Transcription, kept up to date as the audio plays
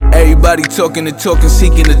Everybody talking and talking,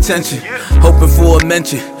 seeking attention, hoping for a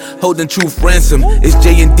mention, holding truth ransom. It's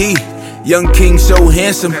J and D, young king so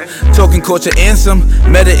handsome, talking culture answer.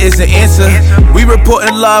 Meta is the answer. We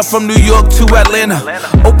reporting live from New York to Atlanta.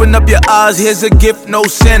 Open up your eyes, here's a gift, no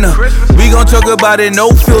Santa. We gon' talk about it,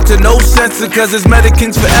 no filter, no censor, cause it's Meta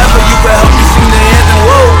Kings forever. You can help me sing the anthem.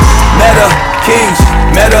 Whoa, Meta Kings,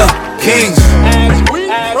 Meta Kings. As we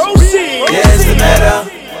proceed, Yeah, it's the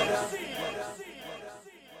Meta.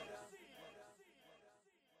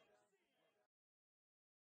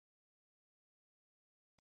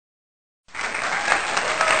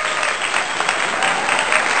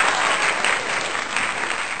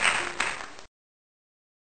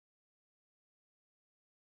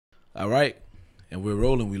 All right, and we're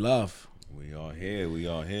rolling. We live. We are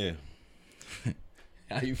here.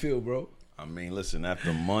 How you feel, bro? I mean, listen,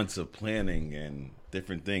 after months of planning and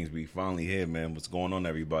different things, we finally here, man. What's going on,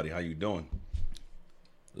 everybody? How you doing?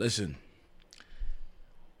 Listen,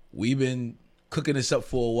 we've been cooking this up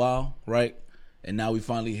for a while, right? And now we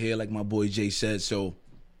finally here, like my boy Jay said. So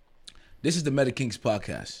this is the Meta Kings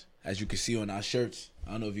podcast. As you can see on our shirts.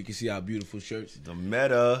 I don't know if you can see our beautiful shirts. The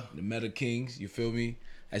Meta Kings, you feel me?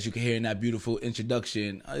 As you can hear in that beautiful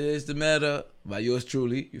introduction, it's the Meta by yours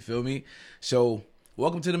truly, you feel me? So,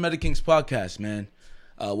 welcome to the Meta Kings podcast, man.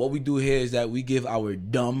 What we do here is that we give our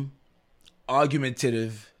dumb,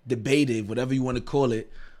 argumentative, debative, whatever you want to call it,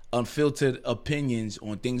 unfiltered opinions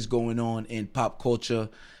on things going on in pop culture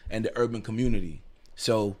and the urban community.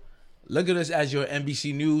 So, look at us as your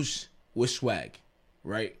NBC News with swag,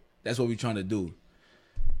 right? That's what we're trying to do.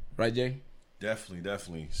 Right, Jay?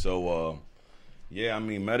 Definitely. So, yeah, I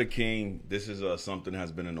mean, Meta King, this is something that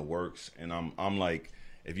has been in the works, and I'm like,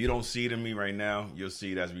 if you don't see it in me right now, you'll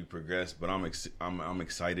see it as we progress. But I'm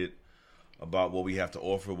excited about what we have to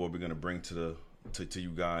offer, what we're gonna bring to you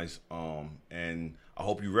guys, and I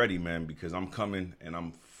hope you're ready, man, because I'm coming and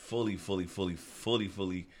I'm fully, what's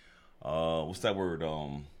that word?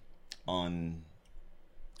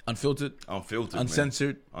 Unfiltered,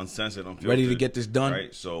 uncensored, unfiltered, ready to get this done.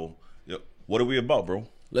 Right. So, what are we about, bro?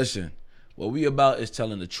 Listen. What we about is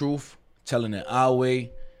telling the truth, telling it our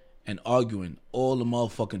way, and arguing all the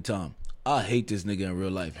motherfucking time. I hate this nigga in real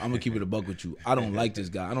life. I'm gonna keep it a buck with you. I don't like this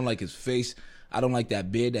guy. I don't like his face. I don't like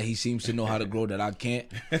that beard that he seems to know how to grow that I can't.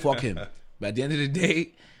 Fuck him. But at the end of the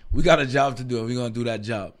day, we got a job to do, and we're gonna do that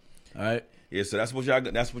job. All right? Yeah. So that's what y'all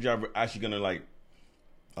actually gonna like.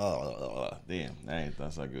 Damn,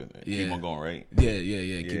 that's not good. Yeah. Keep on going, right?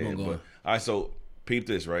 Yeah. Keep on going. All right. So peep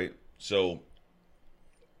this, right? So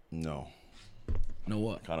no. Know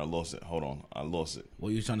what? Kind of lost it. Hold on, I lost it. What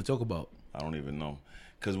are you trying to talk about? I don't even know,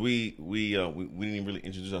 cause we didn't even really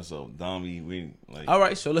introduce ourselves. Dami, All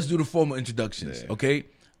right, so let's do the formal introductions. Yeah. Okay,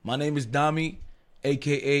 my name is Dami,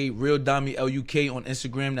 aka Real Dami LUK on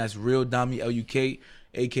Instagram. That's Real Dami LUK,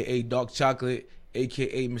 aka Dark Chocolate,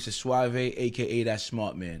 aka Mr. Suave, aka That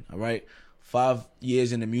Smart Man. All right, 5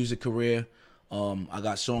 years in the music career. I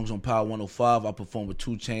got songs on Power 105. I perform with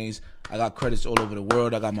 2 Chainz. I got credits all over the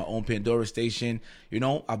world. I got my own Pandora station. You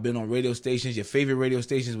know, I've been on radio stations, your favorite radio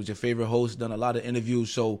stations with your favorite hosts, done a lot of interviews.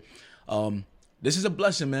 So this is a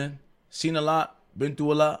blessing, man. Seen a lot, been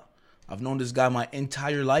through a lot. I've known this guy my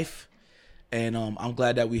entire life. And I'm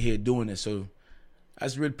glad that we're here doing this. So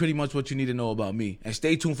that's pretty much what you need to know about me. And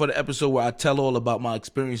stay tuned for the episode where I tell all about my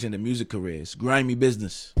experience in the music career. It's grimy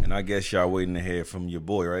business. And I guess y'all waiting to hear from your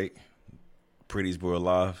boy, right? Prettiest boy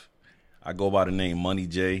alive. I go by the name Money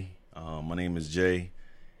Jay. My name is Jay,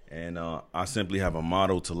 and I simply have a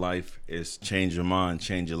motto to life: it's change your mind,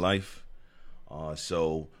 change your life.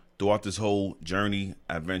 So throughout this whole journey,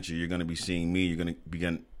 adventure, you're gonna be seeing me. You're gonna be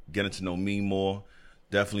getting to know me more.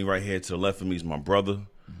 Definitely, right here to the left of me is my brother,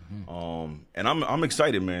 and I'm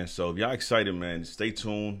excited, man. So if y'all excited, man, stay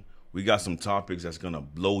tuned. We got some topics that's gonna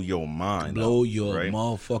blow your mind. Blow your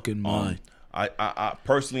motherfucking mind. I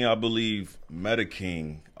personally, I believe Meta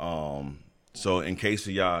King. So in case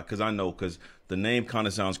of y'all, because the name kind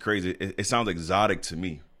of sounds crazy. It sounds exotic to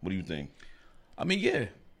me. What do you think? I mean, yeah.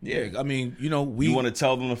 I mean, you want to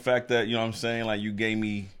tell them the fact that, you know what I'm saying, like you gave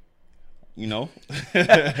me, I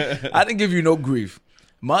didn't give you no grief.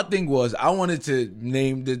 My thing was I wanted to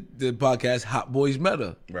name the podcast Hot Boys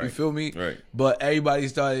Meta. Right. You feel me? Right. But everybody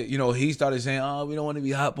started, he started saying, "Oh, we don't want to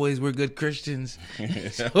be hot boys. We're good Christians."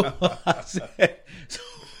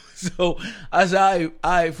 So I said,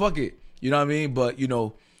 all right, fuck it. You know what I mean? But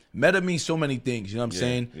meta means so many things. You know what I'm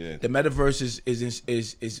saying? Yeah. The metaverse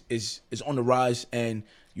is on the rise, and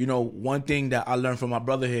one thing that I learned from my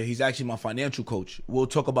brother here, he's actually my financial coach. We'll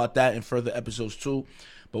talk about that in further episodes too.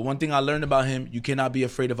 But one thing I learned about him, you cannot be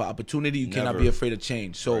afraid of an opportunity. You cannot be afraid of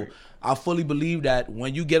change. So I fully believe that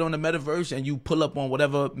when you get on the metaverse and you pull up on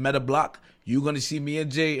whatever meta block, you're going to see me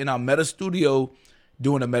and Jay in our meta studio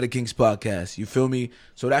doing a Meta Kings podcast. You feel me?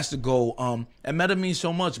 So that's the goal. And meta means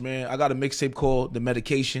so much, man. I got a mixtape called The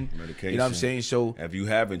Medication. You know what I'm saying? So if you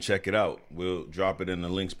haven't, check it out. We'll drop it in the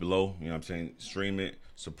links below. You know what I'm saying? Stream it,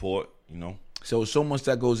 support, you know. So much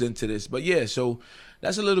that goes into this. But yeah, so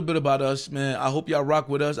that's a little bit about us, man. I hope y'all rock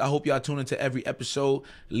with us. I hope y'all tune into every episode.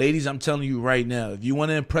 Ladies, I'm telling you right now, if you want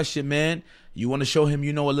to impress your man, you want to show him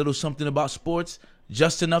you know a little something about sports,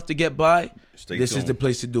 just enough to get by, this is the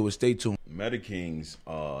place to do it. Stay tuned. Meta Kings,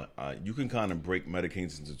 you can kind of break Meta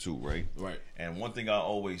Kings into two, right? Right. And one thing I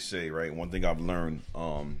always say, right, one thing I've learned,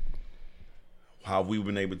 how we've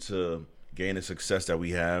been able to gain the success that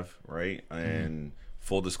we have, right? And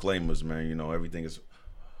full disclaimers, man, you know, everything is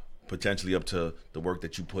potentially up to the work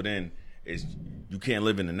that you put in. Is you can't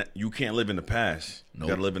live in the past. Nope. You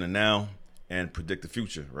got to live in the now and predict the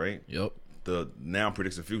future, right? Yep. The now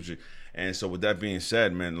predicts the future. And so with that being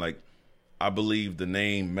said, man, like, I believe the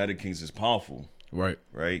name Meta Kings is powerful. Right.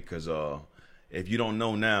 Right? Because if you don't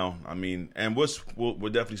know now, I mean, and we'll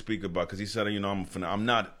definitely speak about, because he said, you know, I'm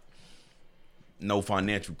not no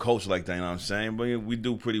financial coach like that, you know what I'm saying? But we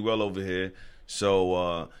do pretty well over here.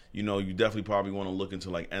 So, you know, you definitely probably want to look into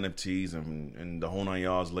like NFTs and the whole 9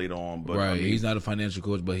 yards later on. But right, I mean, he's not a financial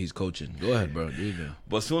coach, but he's coaching. Go ahead, bro. There you go.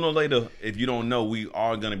 But sooner or later, if you don't know, we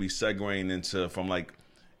are going to be segueing into from like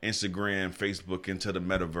Instagram, Facebook into the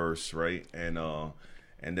metaverse, right?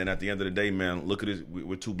 And then at the end of the day, man, look at this.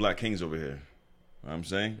 We're two black kings over here. You know what I'm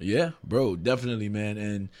saying? Yeah, bro, definitely, man.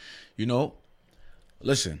 And, you know,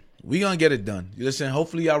 listen, we going to get it done. Listen,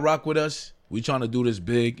 hopefully y'all rock with us. We trying to do this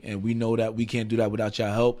big, and we know that we can't do that without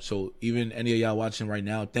y'all help. So even any of y'all watching right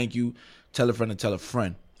now, thank you. Tell a friend to tell a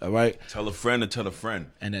friend, all right? Tell a friend to tell a friend.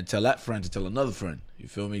 And then tell that friend to tell another friend. You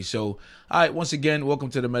feel me? So, all right, once again, welcome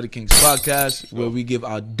to the Meta Kings podcast, where we give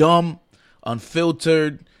our dumb,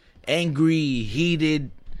 unfiltered, angry,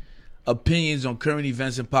 heated opinions on current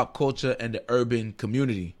events in pop culture and the urban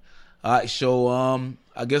community. All right, so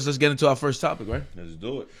I guess let's get into our first topic, right? Let's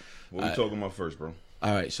do it. What we talking about first, bro?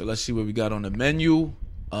 All right, so let's see what we got on the menu.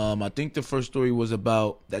 I think the first story was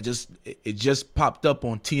about that it just popped up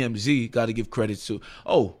on TMZ. Got to give credit to.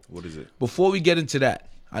 Oh, what is it? Before we get into that,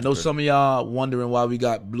 I know some of y'all wondering why we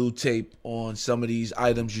got blue tape on some of these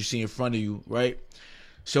items you see in front of you, right?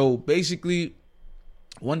 So basically,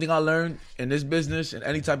 one thing I learned in this business, in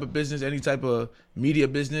any type of business, any type of media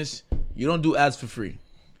business, you don't do ads for free.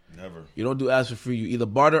 Never. You don't do ads for free. You either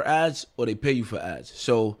barter ads or they pay you for ads.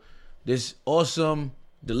 So this awesome,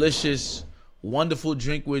 delicious, wonderful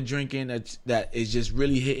drink we're drinking that is just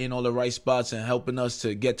really hitting all the right spots and helping us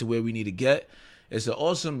to get to where we need to get. It's an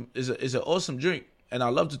awesome drink, and I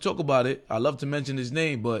love to talk about it. I love to mention his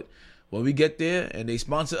name, but when we get there and they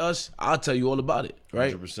sponsor us, I'll tell you all about it,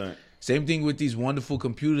 right? 100%. Same thing with these wonderful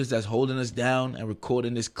computers that's holding us down and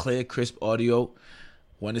recording this clear, crisp audio.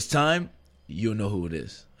 When it's time, you'll know who it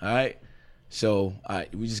is, all right? So, all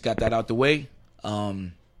right, we just got that out the way.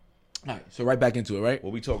 All right, so right back into it, right?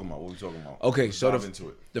 What we talking about? Okay, Let's so dive into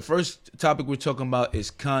it. The first topic we're talking about is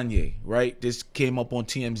Kanye, right? This came up on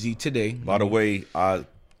TMZ today. By the way, I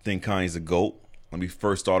think Kanye's a GOAT. Let me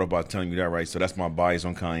first start off by telling you that, right? So that's my bias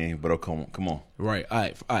on Kanye, but come on. Right, all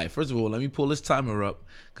right. First of all, let me pull this timer up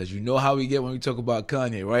because you know how we get when we talk about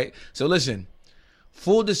Kanye, right? So listen,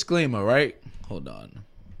 full disclaimer, right? Hold on.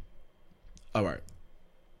 All right.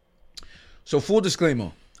 So full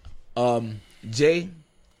disclaimer, Jay,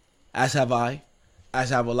 as have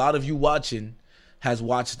a lot of you watching, has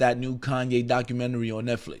watched that new Kanye documentary on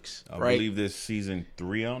Netflix. I right? believe this season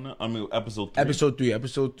 3 on that. I mean, episode 3.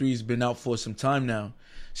 Episode 3 has been out for some time now.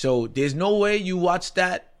 So there's no way you watch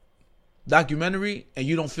that documentary and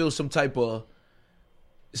you don't feel some type of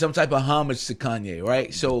homage to Kanye,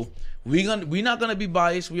 right? So we're not gonna be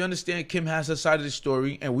biased. We understand Kim has her side of the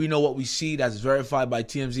story, and we know what we see that's verified by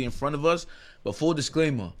TMZ in front of us. But full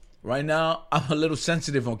disclaimer. Right now, I'm a little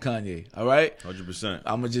sensitive on Kanye, all right? 100%.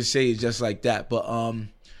 I'm going to just say it just like that. But,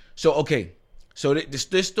 so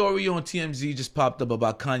this story on TMZ just popped up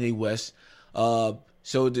about Kanye West.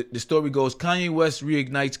 So the story goes, Kanye West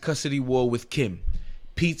reignites custody war with Kim.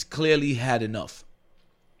 Pete's clearly had enough.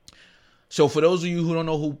 So for those of you who don't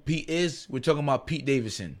know who Pete is, we're talking about Pete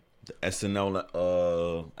Davidson. The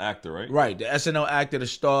SNL actor, right? Right, the SNL actor, the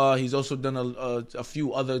star. He's also done a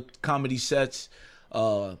few other comedy sets.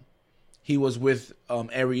 He was with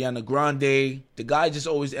Ariana Grande. The guy just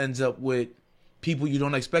always ends up with people you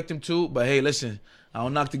don't expect him to. But hey, listen, I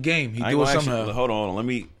don't knock the game. He do it somehow. Hold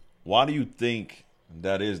on. Why do you think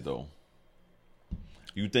that is, though?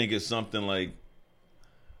 You think it's something like?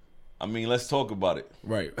 I mean, let's talk about it.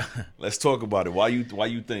 Right. Let's talk about it. Why you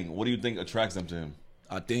think? What do you think attracts them to him?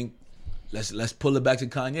 I think let's pull it back to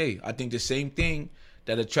Kanye. I think the same thing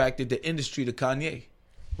that attracted the industry to Kanye,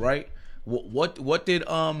 right? What did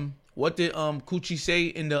Coochie say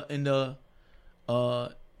in the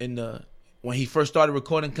when he first started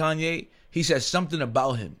recording Kanye? He said something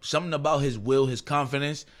about him, something about his will, his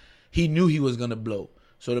confidence. He knew he was gonna blow,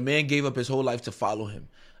 so the man gave up his whole life to follow him.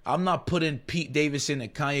 I'm not putting Pete Davidson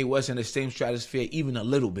and Kanye West in the same stratosphere even a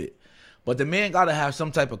little bit, but the man gotta have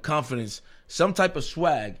some type of confidence, some type of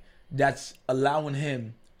swag that's allowing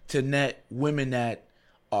him to net women that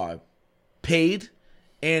are paid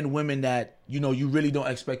and women that you really don't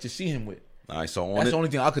expect to see him with. All right, so that's the only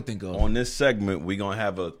thing I could think of. On this segment, we're gonna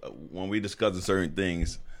have when we discuss certain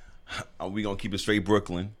things, we're gonna keep it straight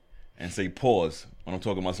Brooklyn and say pause when I'm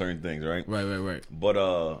talking about certain things, right? Right.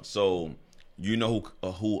 But so you know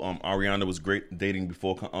who Ariana was great dating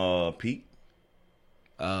before Pete?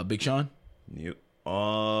 Big Sean? Yep.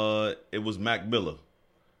 It was Mac Miller.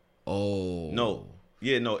 Oh. No.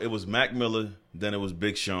 Yeah, no, it was Mac Miller, then it was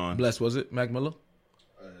Big Sean. Bless, was it Mac Miller?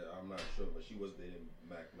 I'm not sure, but she was dating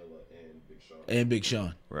Mac Miller and Big Sean. And Big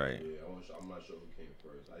Sean. Right. Yeah, I'm not sure who came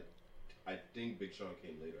first. I think Big Sean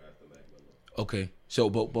came later after Mac Miller. Okay. So,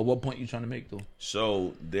 but what point you trying to make though?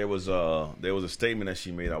 So there was a statement that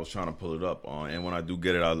she made. I was trying to pull it up and when I do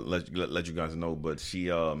get it, I'll let you guys know. But she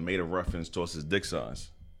made a reference towards his dick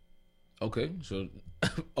size. Okay. So,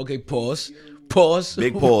 okay. Pause.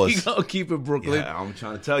 Big pause. We gonna keep it Brooklyn. Yeah, I'm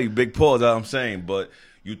trying to tell you, big pause. That's what I'm saying. But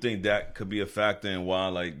you think that could be a factor in why,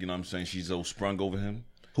 like, you know what I'm saying, she's so sprung over him?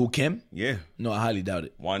 Who, Kim? Yeah. No, I highly doubt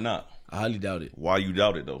it. Why not? I highly doubt it. Why you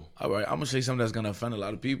doubt it, though? All right, I'm gonna say something that's gonna offend a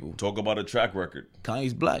lot of people. Talk about a track record.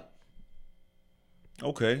 Kanye's black.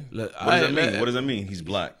 Okay. Look, what does that mean? What does that mean? He's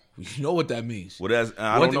black. You know what that means.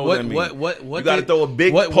 I don't know what that means. What you gotta throw a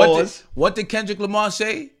big pause. What did Kendrick Lamar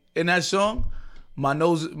say in that song? My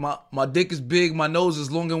nose, my dick is big. My nose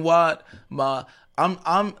is long and wide.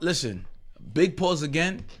 Listen, big pause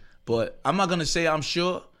again. But I'm not gonna say I'm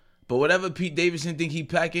sure. But whatever Pete Davidson think he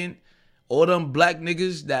packing, all them black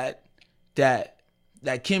niggas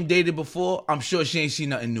that Kim dated before, I'm sure she ain't seen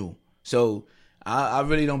nothing new. So I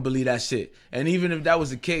really don't believe that shit. And even if that was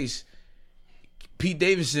the case, Pete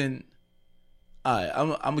Davidson. All right, I'm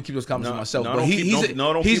gonna keep those comments to myself. No, but don't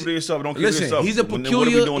keep it to yourself. Don't keep it to yourself. He's a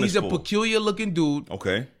peculiar looking dude.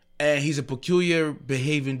 Okay. And he's a peculiar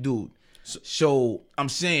behaving dude. So I'm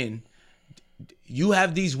saying, you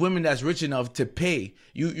have these women that's rich enough to pay.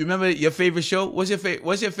 You remember your favorite show? What's your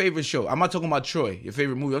favorite show? I'm not talking about Troy, your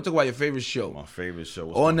favorite movie. I'm talking about your favorite show. My favorite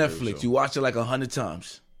show. On Netflix. You watched it like 100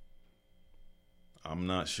 times. I'm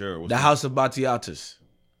not sure. The House of Batiatas.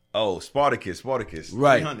 Oh, Spartacus.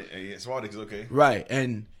 Right. 300. Yeah, Spartacus, okay. Right.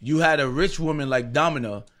 And you had a rich woman like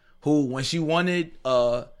Domina who, when she wanted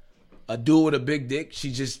a dude with a big dick,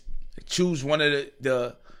 she just choose one of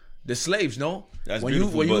the slaves, no? That's when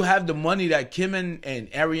beautiful, you have the money that Kim and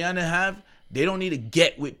Ariana have, they don't need to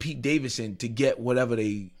get with Pete Davidson to get whatever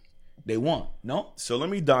they want, no? So let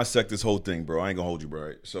me dissect this whole thing, bro. I ain't gonna hold you, bro.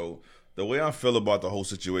 Right? So the way I feel about the whole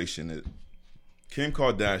situation is Kim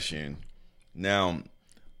Kardashian. Now,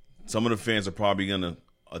 some of the fans are probably gonna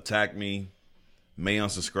attack me, may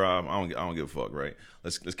unsubscribe. I don't give a fuck, right?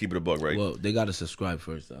 Let's keep it a buck, right? Well, they gotta subscribe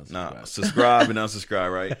first. Subscribe and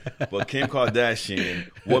unsubscribe, right? But Kim Kardashian,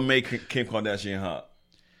 what made Kim Kardashian hot?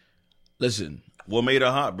 Listen, what made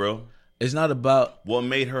her hot, bro? It's not about what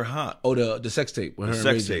made her hot. Oh, the sex tape. The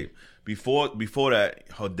sex tape. Before that,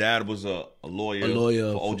 her dad was a lawyer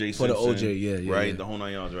for OJ Simpson, for the OJ, yeah, right, yeah. The whole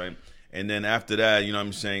 9 yards, right? And then after that, you know what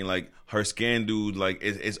I'm saying, like her scandal, like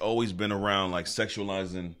it's always been around, like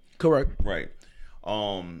sexualizing. Correct. Right.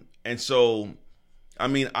 And so, I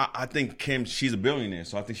mean, I think Kim, she's a billionaire,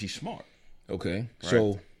 so I think she's smart. Okay. Right?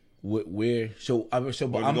 So I'm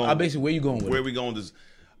basically where you going with where it? we going? This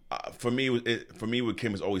for me with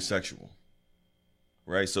Kim is always sexual.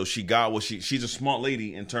 Right. So she got what she's a smart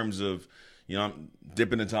lady in terms of, you know,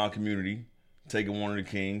 dipping into our community, taking one of the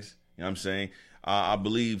kings. You know what I'm saying? I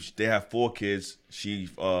believe they have 4 kids. She's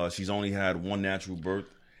only had 1 natural birth,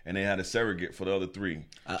 and they had a surrogate for the other 3.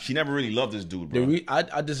 She never really loved this dude, bro.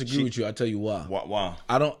 I disagree with you. I'll tell you why. Why?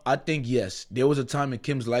 I think, yes, there was a time in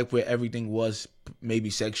Kim's life where everything was maybe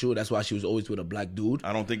sexual. That's why she was always with a black dude.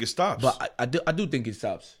 I don't think it stops. But I do think it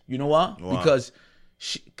stops. You know why? Because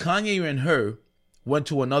Kanye and her went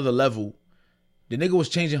to another level. The nigga was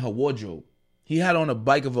changing her wardrobe. He had on the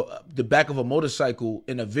back of a motorcycle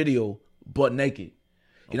in a video, butt naked.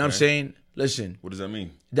 You know what I'm saying? Listen. What does that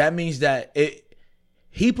mean? That means that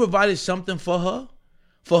he provided something for her,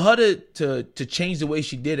 for her to change the way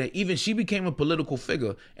she did it, even she became a political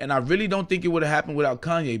figure. And I really don't think it would have happened without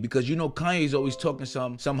Kanye, because Kanye's always talking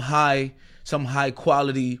some high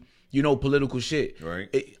quality, political shit.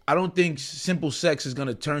 Right. I don't think simple sex is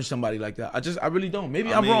gonna turn somebody like that. I really don't.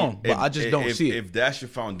 Maybe I'm wrong, but I just don't see it. If that's your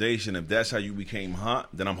foundation, if that's how you became hot,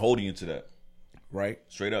 then I'm holding you to that. Right.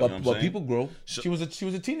 Straight up. But, you know what I'm saying? People grow. She was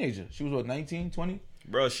a teenager. She was what, 19, 20?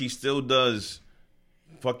 Bro, she still does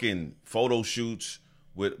fucking photo shoots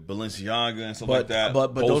with Balenciaga and stuff like that.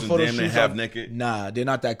 But those photo shoots half naked. Nah, they're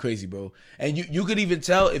not that crazy, bro. And you could even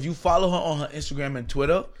tell if you follow her on her Instagram and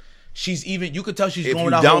Twitter. You could tell she's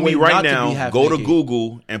going out her way not to be half go naked. to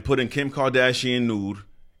Google and put in Kim Kardashian nude,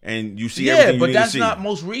 and you see Yeah, everything you but need that's to see. not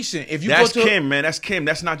most recent. If you That's go to Kim, man. That's Kim.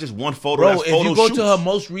 That's not just one photo. bro, That's if photo you go shoots. to her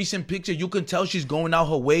most recent picture, you can tell she's going out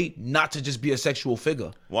her way not to just be a sexual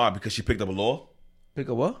figure. Why? Because she picked up a law. Pick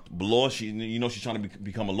a what? Law. She's trying to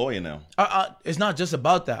become a lawyer now. It's not just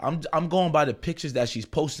about that. I'm going by the pictures that she's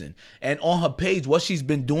posting, and on her page, what she's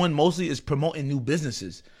been doing mostly is promoting new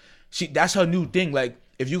businesses. That's her new thing. Like,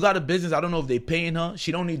 if you got a business, I don't know if they paying her.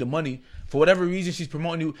 She don't need the money. For whatever reason, she's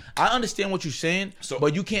promoting you. I understand what you're saying,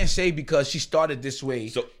 but you can't say because she started this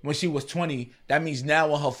way when she was 20, that means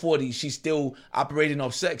now in her 40s, she's still operating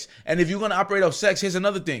off sex. And if you're going to operate off sex, here's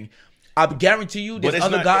another thing. I guarantee you there's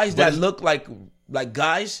other guys that look like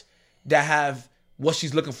guys that have what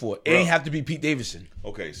she's looking for. It ain't have to be Pete Davidson.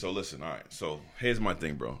 Okay, so listen. All right, so here's my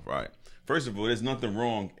thing, bro. Right. First of all, there's nothing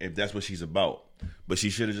wrong if that's what she's about. But she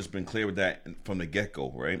should have just been clear with that from the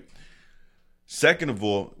get-go, right? Second of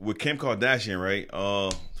all, with Kim Kardashian, right?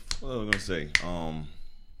 What was I gonna say?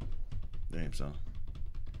 Damn, son.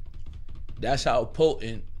 That's how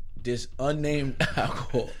potent this unnamed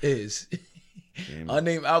alcohol is.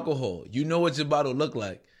 Unnamed alcohol. You know what your bottle look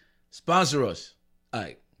like. Sponsor us. All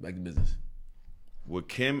right, back to business. With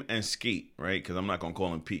Kim and Skeet, right? Because I'm not gonna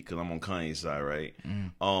call him Pete because I'm on Kanye's side, right?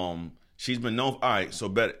 She's been known. All right, so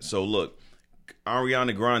look.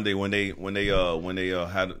 Ariana Grande when they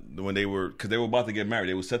were because they were about to get married.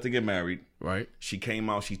 They were set to get married. Right. She came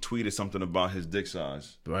out. She tweeted something about his dick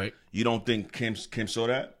size. Right. You don't think Kim saw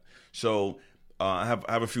that? So I have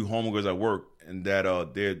a few homegirls at work and that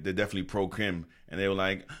they're definitely pro Kim, and they were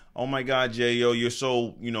like, "Oh my God, Jay, yo, you're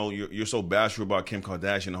so you're so bashful about Kim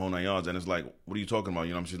Kardashian and the whole 9 yards." And it's like, what are you talking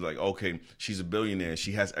about? She's like, okay, she's a billionaire.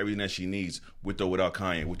 She has everything that she needs with or without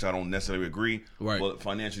Kanye, which I don't necessarily agree. Right. But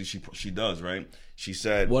financially, she does. Right. She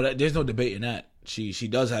said, well, there's no debate in that. She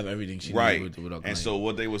does have everything she needs without Kanye. And so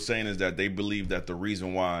what they were saying is that they believe that the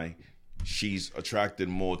reason why she's attracted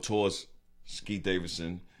more towards Skeet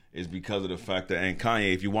Davidson is because of the fact that, and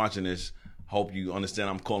Kanye, if you're watching this, hope you understand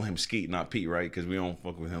I'm calling him Skeet, not Pete, right? Because we don't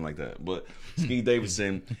fuck with him like that. But Skeet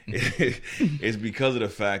Davidson is because of the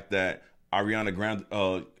fact that Ariana Grande,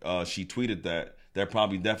 she tweeted that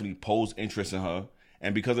probably definitely posed interest in her,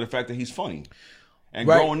 and because of the fact that he's funny. And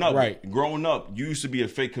growing up, you used to be a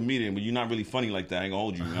fake comedian, but you're not really funny like that. I ain't gonna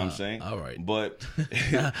hold you. You know what I'm saying? All right. But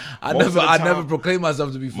I never proclaimed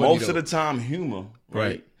myself to be funny. Most of the time, humor,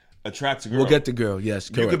 right, attracts a girl. We'll get the girl. Yes,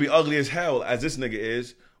 correct. You could be ugly as hell, as this nigga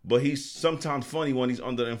is, but he's sometimes funny when he's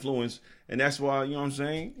under influence, and that's why, you know what I'm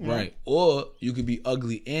saying? Right. Or you could be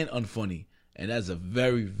ugly and unfunny, and that's a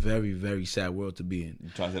very, very, very sad world to be in. You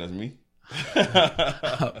trying to say that's me?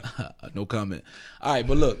 No comment. All right,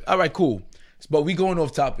 but look. All right, cool. But we going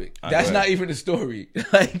off topic. That's not even the story.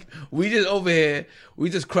 Like, we just over here,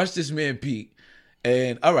 we just crushed this man Pete.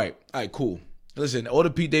 And all right, cool. Listen, all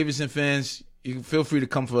the Pete Davidson fans, you can feel free to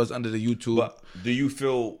come for us under the YouTube. But do you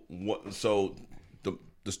feel what? So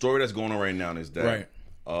the story that's going on right now is that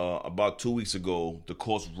about 2 weeks ago, the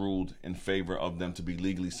courts ruled in favor of them to be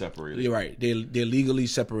legally separated. You're right. They're legally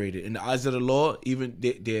separated in the eyes of the law. Even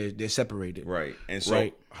they're separated. Right. And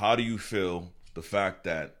so, how do you feel the fact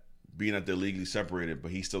that, being that they're legally separated,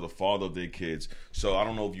 but he's still the father of their kids? So I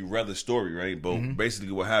don't know if you read the story, right? But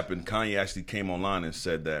basically what happened, Kanye actually came online and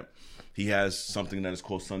said that he has something that is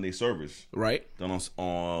called Sunday service. Right. Done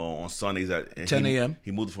on Sundays at 10 a.m.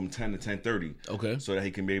 He moved it from 10 to 10:30. Okay. So that he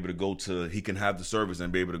can be able to he can have the service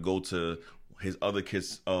and be able to go to his other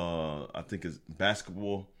kids, I think it's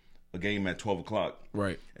basketball, a game at 12 o'clock.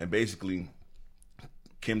 Right. And basically,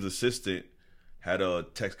 Kim's assistant had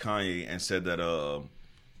text Kanye and said that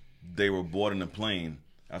they were boarding a plane.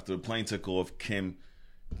 After the plane took off, Kim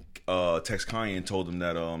text Kanye and told him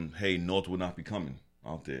that hey, North would not be coming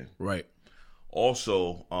out there. Right.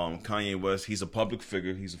 Also, Kanye West, he's a public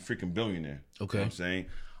figure. He's a freaking billionaire. Okay. You know what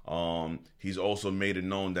I'm saying? He's also made it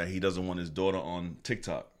known that he doesn't want his daughter on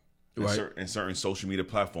TikTok. And certain social media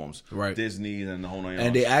platforms. Right. Disney and the whole nine.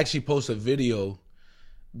 And they actually post a video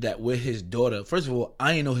that with his daughter. First of all,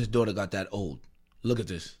 I didn't know his daughter got that old. Look at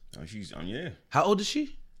this. She's yeah. How old is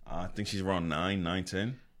she? I think she's around 9,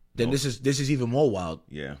 10. Then this is even more wild.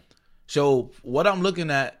 Yeah. So what I'm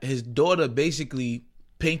looking at, his daughter basically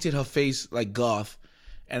painted her face like goth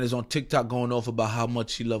and is on TikTok going off about how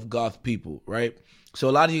much she loved goth people, right? So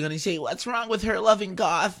a lot of you are gonna say, what's wrong with her loving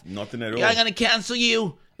goth? Nothing at all. Yeah, I'm gonna cancel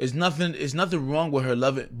you. There's nothing wrong with her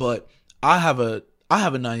loving, but I have a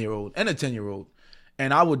 9-year-old and a 10-year-old.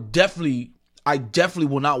 And I definitely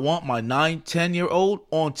will not want my 9, 10-year-old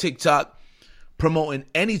on TikTok promoting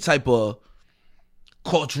any type of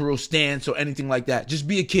cultural stance or anything like that. Just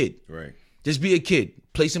be a kid. Right. Just be a kid.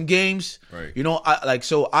 Play some games. Right. You know,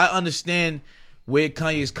 I understand where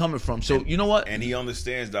Kanye is coming from. So you know what? And he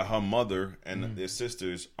understands that her mother and their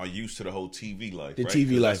sisters are used to the whole TV life. The right?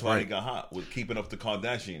 TV life, That's why right. they got hot with keeping up the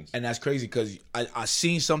Kardashians. And that's crazy because I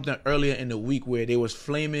seen something earlier in the week where they was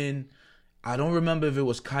flaming. I don't remember if it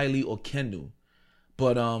was Kylie or Kendall,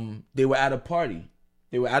 but they were at a party.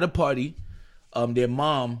 Their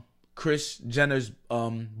mom, Kris Jenner's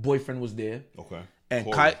boyfriend, was there. Okay.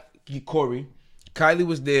 And Corey. Kylie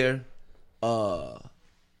was there.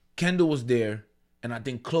 Kendall was there, and I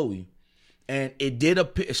think Chloe. And it did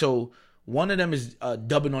appear. So one of them is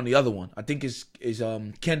dubbing on the other one. I think is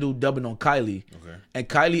Kendall dubbing on Kylie. Okay. And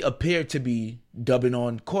Kylie appeared to be dubbing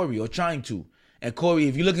on Corey or trying to. And Corey,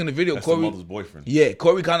 if you look in the video, That's Corey, the mother's boyfriend. Yeah,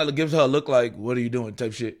 Corey kind of gives her a look like, "What are you doing?"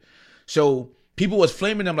 type shit. So people was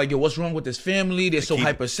flaming them like, "Yo, what's wrong with this family? They're so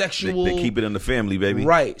hypersexual." They keep it in the family, baby.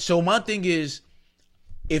 Right. So my thing is,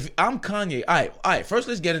 if I'm Kanye, all right. First,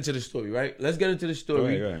 let's get into the story. Right. Let's get into the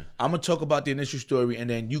story. Go ahead. I'm gonna talk about the initial story, and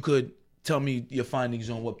then you could tell me your findings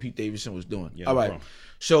on what Pete Davidson was doing. Yeah, all right. problem.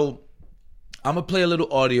 So I'm gonna play a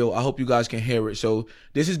little audio. I hope you guys can hear it. So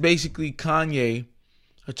this is basically Kanye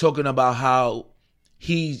talking about how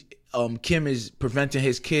Kim is preventing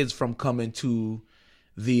his kids from coming to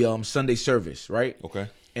the Sunday service, right? Okay.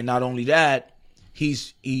 And not only that, he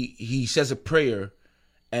says a prayer.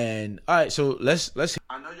 And all right, so let's.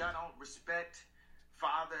 I know y'all don't respect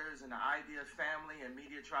fathers and the idea of family, and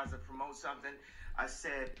media tries to promote something. I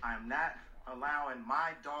said I'm not allowing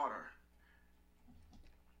my daughter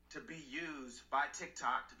to be used by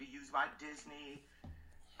TikTok, to be used by Disney.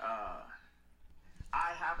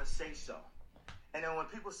 I have a say so. And then when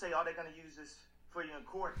people say, "Oh, they're gonna use this for you in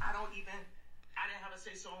court," I didn't have a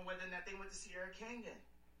say so on whether or not they went to Sierra Canyon.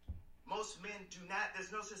 Most men do not.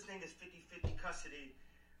 There's no such thing as 50-50 custody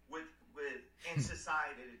with in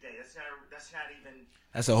society today. That's not even.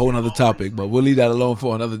 That's a whole nother topic, but we'll leave that alone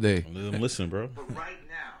for another day. Let them listen, bro. But right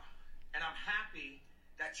now, and I'm happy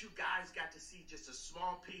that you guys got to see just a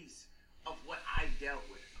small piece of what I dealt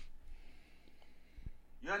with.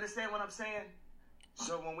 You understand what I'm saying?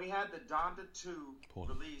 So when we had the Donda 2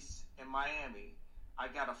 release in Miami, I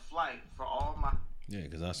got a flight for all my... Yeah,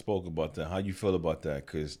 because I spoke about that. How you feel about that?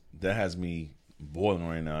 Because that has me boiling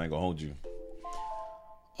right now. I ain't going to hold you.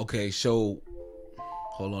 Okay, so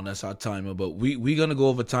hold on, that's our timer. But we're going to go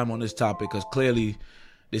over time on this topic because clearly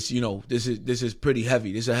this is pretty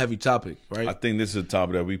heavy. This is a heavy topic, right? I think this is a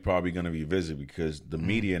topic that we probably going to revisit because the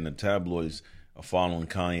media and the tabloids are following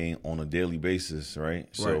Kanye on a daily basis, right?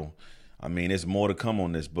 So... Right. I mean, there's more to come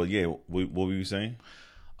on this, but yeah, what were you saying?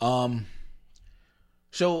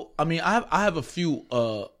 So I mean, I have a few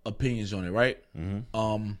opinions on it, right?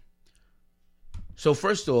 Mm-hmm. So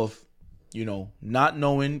first off, not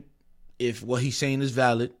knowing if what he's saying is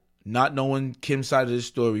valid, not knowing Kim's side of the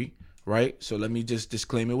story, right? So let me just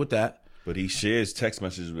disclaim it with that. But he shares text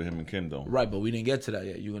messages with him and Kim, though. Right, but we didn't get to that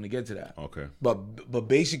yet. You're gonna get to that. Okay. But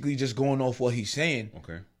basically, just going off what he's saying,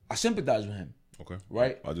 Okay. I sympathize with him. Okay.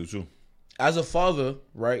 Right. I do too. As a father,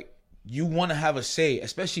 right, you want to have a say,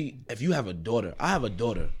 especially if you have a daughter. I have a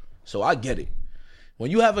daughter, so I get it. When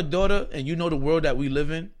you have a daughter and you know the world that we live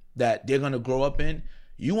in, that they're going to grow up in,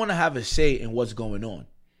 you want to have a say in what's going on.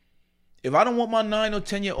 If I don't want my 9 or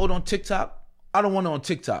 10-year-old on TikTok, I don't want her on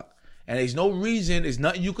TikTok. And there's no reason, there's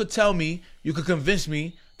nothing you could tell me, you could convince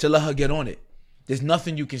me to let her get on it. There's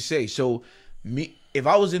nothing you can say. So if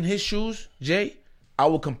I was in his shoes, Jay, I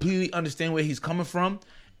would completely understand where he's coming from.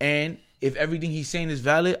 And if everything he's saying is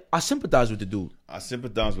valid, I sympathize with the dude. I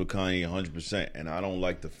sympathize with Kanye 100%, and I don't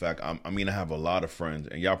like the fact. I have a lot of friends,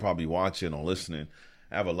 and y'all probably watching or listening.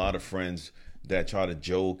 I have a lot of friends that try to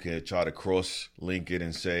joke and try to cross-link it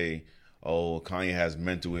and say, "Oh, Kanye has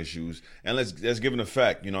mental issues." And let's give it a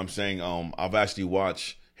fact. You know what I'm saying? I've actually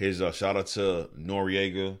watched his shout out to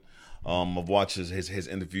Noriega. I've watched his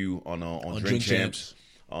interview on Drink Champs.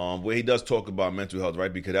 where he does talk about mental health,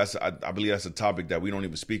 right? Because I believe that's a topic that we don't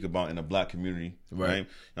even speak about in the black community, right? You know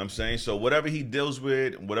what I'm saying? So whatever he deals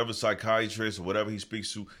with, whatever psychiatrist or whatever he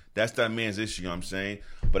speaks to, that's that man's issue, you know what I'm saying?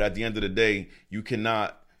 But at the end of the day, you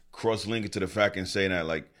cannot cross-link it to the fact and say that,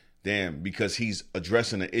 like, damn, because he's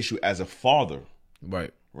addressing the issue as a father,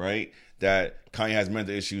 right? That Kanye has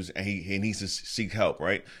mental issues and he needs to seek help,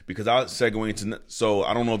 right? Because I'll segue into, so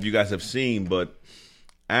I don't know if you guys have seen, but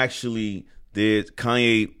actually did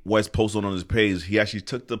Kanye West posted on his page, he actually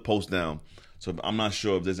took the post down. So I'm not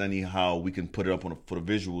sure if there's any how we can put it up for the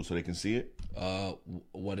visual so they can see it.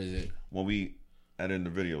 What is it? When we added in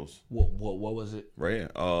the videos. What was it? Right.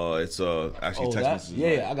 It's actually text messages.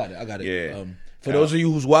 Yeah, I got it. Yeah. For those of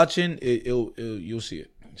you who's watching, you'll see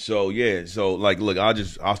it. So like, look,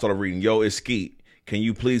 I'll start reading. Yo, it's Skeet. Can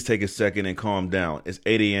you please take a second and calm down? It's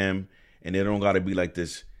 8 a.m. and it don't gotta be like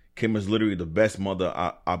this. Kim is literally the best mother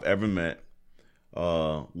I've ever met.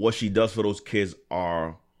 What she does for those kids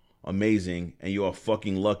are amazing, and you are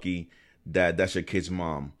fucking lucky that that's your kid's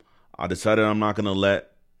mom. I decided I'm not gonna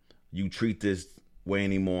let you treat this way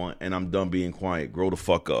anymore, and I'm done being quiet. Grow the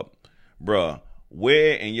fuck up. Bruh,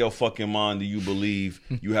 where in your fucking mind do you believe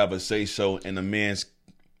you have a say-so in a man's,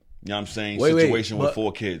 you know what I'm saying, situation with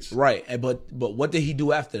 4 kids? Right, but what did he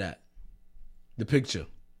do after that? The picture.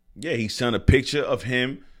 Yeah, he sent a picture of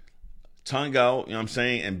him tongue out, you know what I'm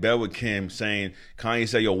saying, in bed with Kim, saying, Kanye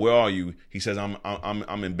said, yo, where are you? He says,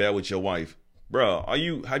 I'm in bed with your wife. Bro,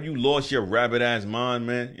 have you lost your rabbit ass mind,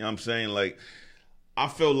 man? You know what I'm saying? Like, I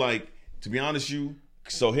feel like, to be honest with you,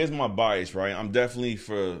 so here's my bias, right? I'm definitely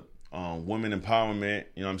for women empowerment,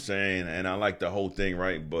 you know what I'm saying? And I like the whole thing,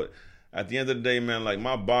 right? But at the end of the day, man, like,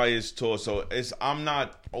 my bias towards, I'm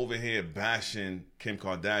not over here bashing Kim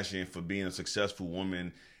Kardashian for being a successful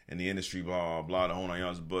woman in the industry, blah, blah, blah, the whole 9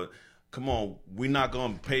 yards. But come on, we're not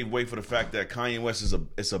going to pave way for the fact that Kanye West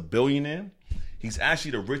is a billionaire. He's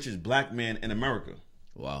actually the richest black man in America.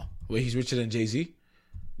 Wow. Wait, he's richer than Jay-Z?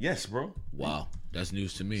 Yes, bro. Wow. That's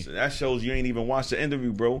news to me. So that shows you ain't even watched the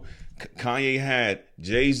interview, bro. Kanye had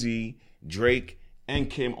Jay-Z, Drake, and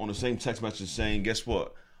Kim on the same text message saying, guess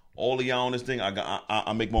what? All of y'all on this thing,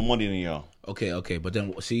 I make more money than y'all. Okay. But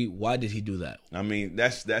then, see, why did he do that? I mean,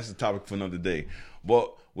 that's the topic for another day.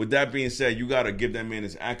 But with that being said, you got to give that man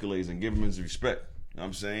his accolades and give him his respect. You know what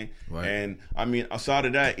I'm saying? Right. And I mean, aside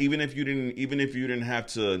of that, even if you didn't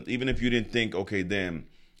think, okay, damn,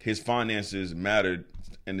 his finances mattered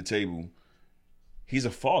in the table, he's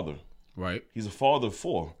a father. Right. He's a father of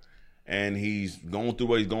 4. And he's going through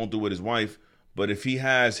what he's going through with his wife. But if he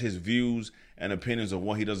has his views and opinions of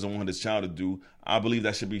what he doesn't want his child to do, I believe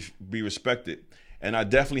that should be respected. And I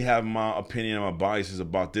definitely have my opinion and my biases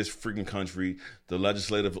about this freaking country, the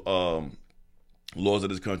legislative laws of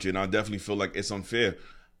this country. And I definitely feel like it's unfair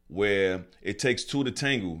where it takes 2 to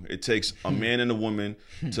tangle. It takes a man and a woman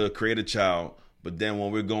to create a child. But then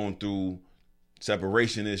when we're going through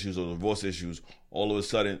separation issues or divorce issues, all of a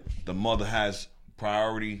sudden the mother has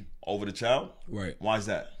priority over the child. Right. Why is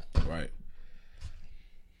that? Right.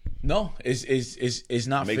 No, it's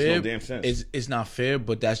not fair. Makes no damn sense. It's not fair,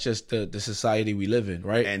 but that's just the society we live in,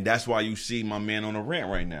 right? And that's why you see my man on a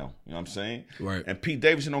rant right now. You know what I'm saying? Right. And Pete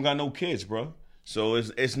Davidson don't got no kids, bro. So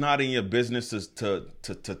it's not in your business to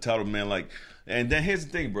tell the man, like. And then here's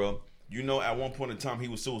the thing, bro. You know, at one point in time he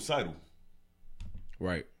was suicidal.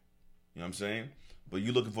 Right. You know what I'm saying? But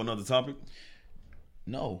you looking for another topic?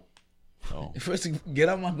 No. Oh. First, get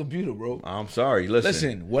out my computer, bro. I'm sorry.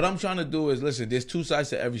 Listen, what I'm trying to do is there's 2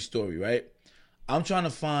 sides to every story, right? I'm trying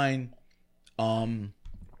to find I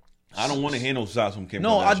don't want to hear no sides from Kim.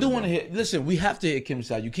 No, Kardashian, I do want bro. to hear. Listen, we have to hear Kim's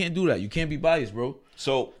side. You can't do that. You can't be biased, bro.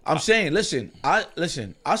 So I'm saying, I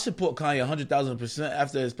support Kanye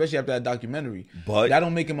 100,000% especially after that documentary. But that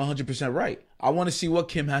don't make him 100% right. I want to see what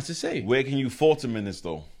Kim has to say. Where can you fault him in this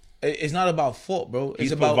though? It's not about fault, bro.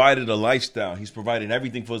 He's provided a lifestyle. He's provided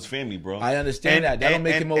everything for his family, bro. I understand that. That don't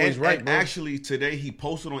make him always right, bro. Actually, today he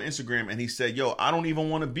posted on Instagram and he said, yo, I don't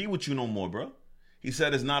even want to be with you no more, bro. He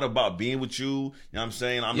said it's not about being with you. You know what I'm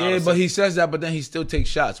saying? But he says that, but then he still takes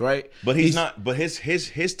shots, right? But he's not. But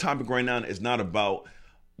his topic right now is not about,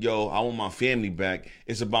 yo, I want my family back.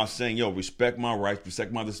 It's about saying, yo, respect my rights,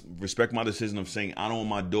 respect my decision of saying I don't want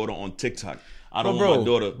my daughter on TikTok. I don't want my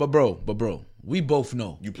daughter. But bro, we both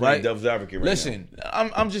know. You playing right? devil's advocate right Listen,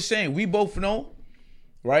 now. I'm just saying, we both know,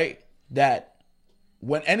 right, that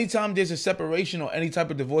anytime there's a separation or any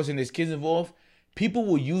type of divorce and there's kids involved, people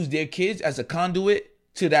will use their kids as a conduit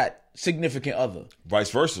to that significant other.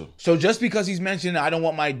 Vice versa. So just because he's mentioning, I don't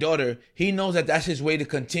want my daughter, he knows that that's his way to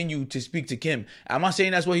continue to speak to Kim. I'm not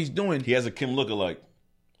saying that's what he's doing. He has a Kim lookalike.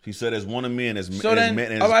 He said there's one of me and there's So then,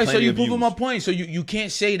 there's all right. So plenty you're of proving yous. my point. So you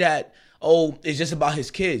can't say that. Oh, it's just about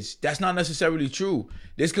his kids. That's not necessarily true.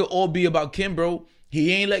 This could all be about Kim, bro.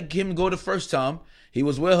 He ain't let Kim go the first time. He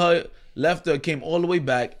was with her, left her, came all the way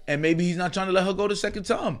back, and maybe he's not trying to let her go the second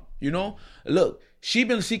time. You know, look, she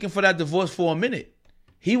been seeking for that divorce for a minute.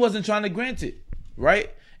 He wasn't trying to grant it,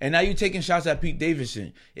 right? And now you taking shots at Pete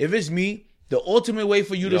Davidson. If it's me, the ultimate way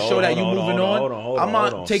for you to show that you moving on, I'm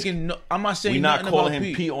not taking. I'm not saying We're not nothing calling about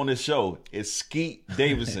him Pete on this show. It's Skeet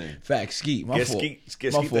Davidson. Facts, Skeet. My Get fault.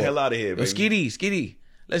 Skeet My the fault. hell out of here, baby. Skeety.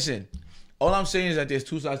 Listen, all I'm saying is that there's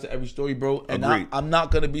two sides to every story, bro. And Agreed. I'm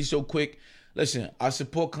not gonna be so quick. Listen, I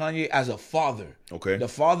support Kanye as a father. Okay. The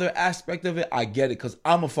father aspect of it, I get it, because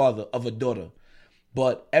I'm a father of a daughter.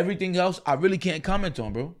 But everything else, I really can't comment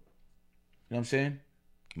on, bro. You know what I'm saying?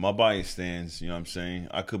 My bias stands, you know what I'm saying?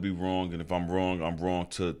 I could be wrong, and if I'm wrong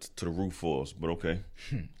to the root falls, but okay.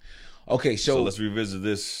 Okay, So let's revisit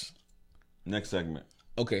this next segment.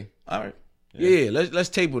 Okay. All right. Yeah. Let's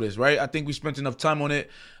table this, right? I think we spent enough time on it.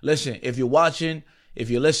 Listen, if you're watching, if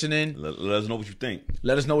you're listening, Let us know what you think.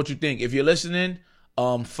 let us know what you think. If you're listening,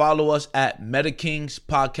 follow us at MetaKings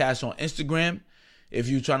Podcast on Instagram. If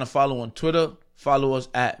you're trying to follow on Twitter, follow us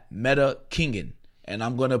at MetaKingin. And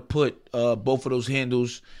I'm gonna put both of those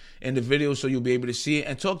handles in the video so you'll be able to see it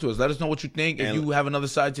and talk to us. Let us know what you think. If you have another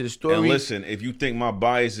side to the story. And listen, if you think my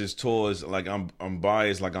bias is towards, like, I'm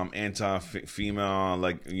biased, like I'm anti-female,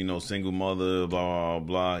 like, you know, single mother, blah,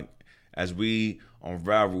 blah, blah. As we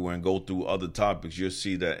unravel and go through other topics, you'll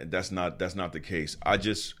see that that's not the case. I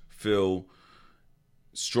just feel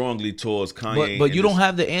strongly towards Kanye. But you don't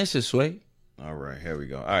have the answer, Sway. All right, here we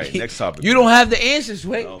go. All right, next topic. You don't have the answer,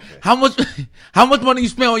 Sway. Okay. How much money you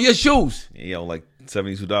spend on your shoes? Yo, like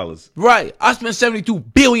 $72. Right. I spent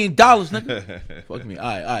 $72 billion, nigga. Fuck me.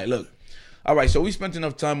 All right, look. All right, so we spent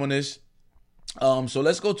enough time on this. So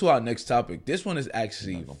let's go to our next topic. This one is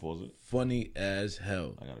actually Gonna pause it. funny as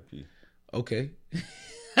hell. I gotta pee. Okay.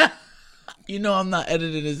 You know I'm not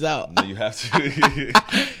editing this out. No, you have to.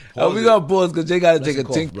 We got to pause because Jay got to take a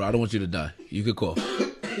think. Bro, I don't want you to die. You could cough.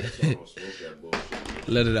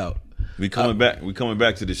 Let it out. We coming back. We coming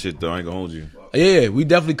back to this shit though. I ain't gonna hold you. Yeah, we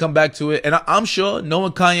definitely come back to it. And I'm sure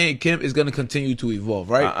knowing Kanye and Kim is going to continue to evolve,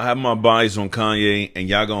 right? I have my bias on Kanye, and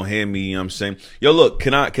y'all gonna hear me. You know what I'm saying? Yo, look,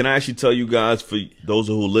 can I actually tell you guys, for those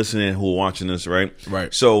who are listening, who are watching this, right?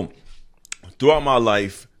 Right. So throughout my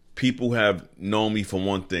life, people have known me for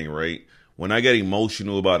one thing, right? When I get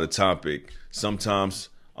emotional about a topic, sometimes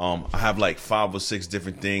I have like 5 or 6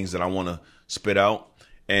 different things that I want to spit out,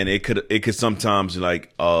 and it could sometimes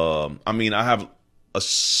like I have a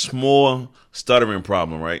small stuttering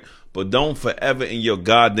problem, right? But don't forever in your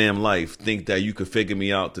goddamn life think that you could figure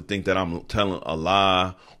me out to think that I'm telling a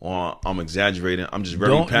lie or I'm exaggerating. I'm just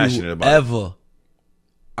very passionate about it.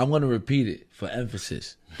 I'm going to repeat it for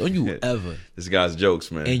emphasis. Don't you ever This guy's jokes,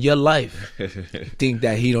 man. in your life think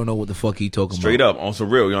that he don't know what the fuck he talking Straight about. up, on some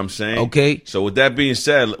real, you know what I'm saying? Okay. So with that being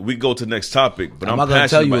said, we go to the next topic, but I'm I'm not gonna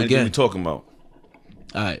passionate tell you about anything again. we're talking about.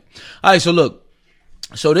 All right, so look.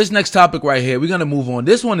 So this next topic right here, we're going to move on.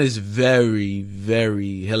 This one is very,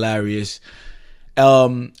 very hilarious.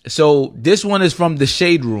 So this one is from the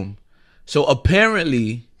Shade Room. So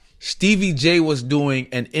apparently Stevie J was doing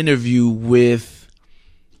an interview with,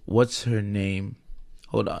 what's her name?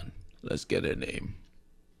 Hold on. Let's get her name.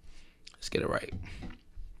 Let's get it right.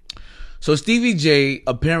 So Stevie J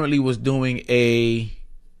apparently was doing a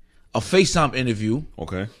FaceTime interview.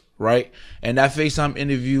 Okay. Right? And that FaceTime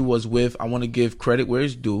interview was with, I want to give credit where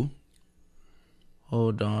it's due.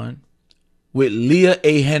 Hold on. With Leah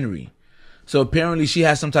A. Henry. So apparently she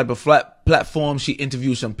has some type of platform. She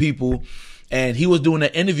interviewed some people. And he was doing an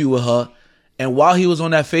interview with her. And while he was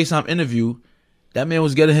on that FaceTime interview, that man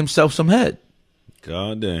was getting himself some head.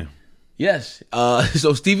 God damn. Yes.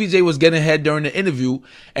 So Stevie J was getting head during the interview.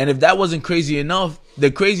 And if that wasn't crazy enough,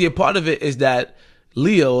 the crazier part of it is that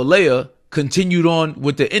Leah continued on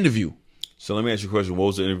with the interview. So let me ask you a question. What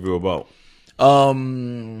was the interview about?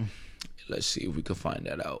 Let's see if we can find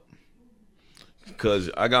that out. Because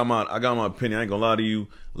I got my opinion. I ain't gonna lie to you.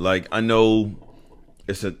 Like, I know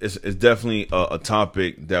it's definitely a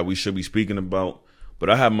topic that we should be speaking about, but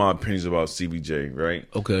I have my opinions about Stevie J, right?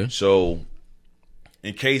 Okay. So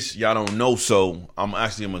in case y'all don't know, so I'm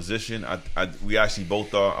actually a musician. We actually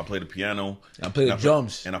both are. I play the piano. I play the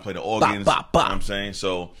drums. And I play the organs. Bop, bop, bop. You know what I'm saying?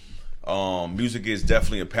 So music is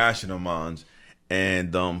definitely a passion of mine.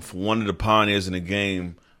 And for one of the pioneers in the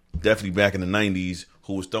game, definitely back in the 90s,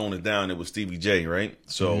 who was throwing it down, it was Stevie J, right?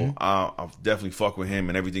 So I definitely fuck with him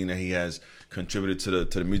and everything that he has contributed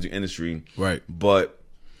to the music industry. Right. But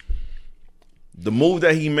the move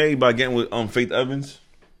that he made by getting with Faith Evans,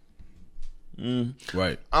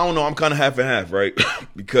 Right. I don't know. I'm kind of half and half, right?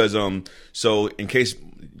 Because so in case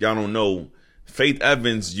y'all don't know, Faith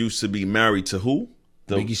Evans used to be married to who?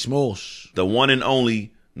 Biggie Smalls. The one and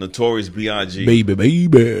only Notorious B.I.G. Baby.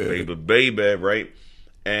 Right?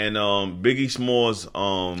 And Biggie Smalls.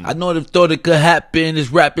 I know they thought it could happen.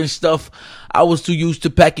 This rapping stuff. I was too used to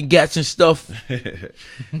packing gats and stuff.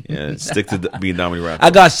 Yeah, stick to being Dami rapper. I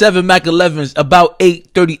got 7 Mac 11s, about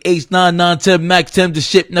 8, 38s, 9, 9, 10 Mac 10. The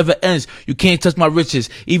shit never ends. You can't touch my riches,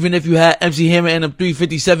 even if you had MC Hammer and them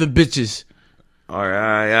 357 bitches. All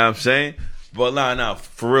right, you know what I'm saying? But nah,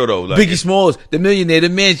 for real though. Like, Biggie Smalls, the millionaire, the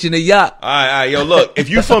mansion, the yacht. All right, yo, look, if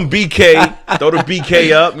you from BK, throw the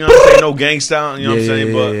BK up. You know what I'm saying? No gang style. You know what I'm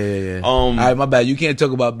saying? But all right, my bad. You can't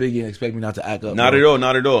talk about Biggie and expect me not to act up. Not bro.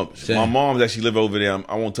 at all. Same. My mom's actually live over there.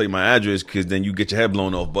 I won't tell you my address because then you get your head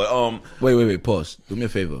blown off. But wait. Pause. Do me a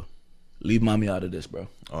favor. Leave mommy out of this, bro.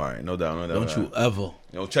 all right, no doubt. Don't you ever.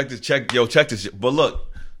 Check this. Shit. But look,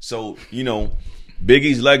 so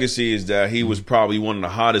Biggie's legacy is that he was probably one of the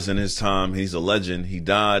hottest in his time. He's a legend. He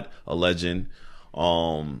died a legend.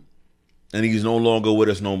 And he's no longer with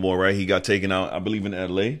us no more, right? He got taken out, I believe, in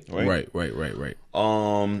LA, right? Right.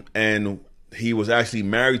 And he was actually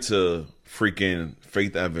married to freaking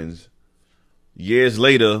Faith Evans. Years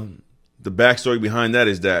later, the backstory behind that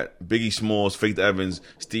is that Biggie Smalls, Faith Evans,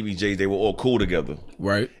 Stevie J, they were all cool together.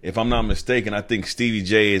 Right. If I'm not mistaken, I think Stevie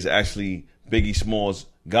J is actually Biggie Smalls'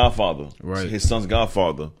 godfather. Right. His son's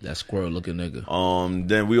godfather. That squirrel looking nigga.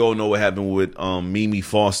 Then we all know what happened with Mimi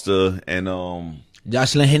Foster and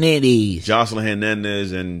Jocelyn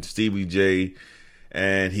Hernandez and Stevie J.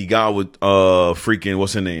 And he got with freaking,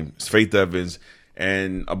 what's her name? Faith Evans.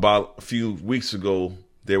 And about a few weeks ago,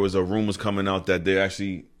 there was a rumors coming out that they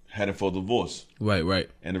actually headed for divorce. Right.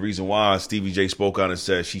 And the reason why, Stevie J spoke out and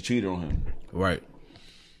said she cheated on him. Right.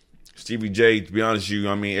 Stevie J, to be honest with you,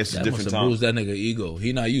 I mean, it's a different time. That must have bruised that nigga ego.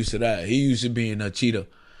 He not used to that. He used to being a cheater.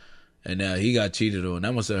 And now he got cheated on.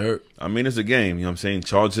 That must have hurt. I mean, it's a game. You know what I'm saying?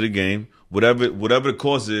 Charge to the game. Whatever the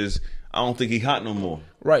cause is, I don't think he hot no more.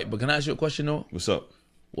 Right. But can I ask you a question, though? What's up?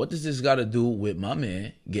 What does this got to do with my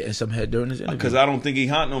man getting some head during this interview? Because I don't think he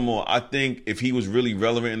hot no more. I think if he was really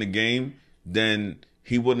relevant in the game, then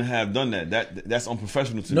he wouldn't have done that. That's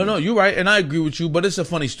unprofessional to me. No, you're right. And I agree with you. But it's a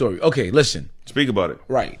funny story. Okay, listen. Speak about it.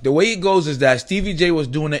 Right. The way it goes is that Stevie J was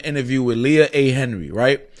doing an interview with Leah A. Henry,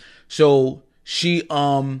 right? So she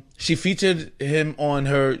featured him on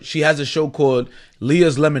her. She has a show called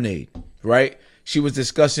Leah's Lemonade, right? She was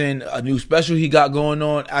discussing a new special he got going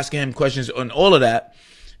on, asking him questions on all of that.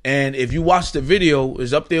 And if you watch the video,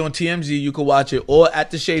 it's up there on TMZ. You can watch it, or at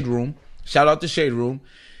the Shade Room. Shout out to Shade Room.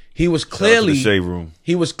 He was clearly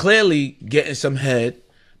getting some head.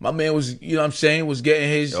 My man was, you know what I'm saying, was getting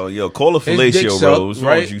his. Yo, call it fellatio, bro. What's wrong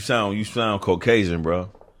right? with you? You sound Caucasian, bro.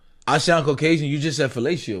 I sound Caucasian. You just said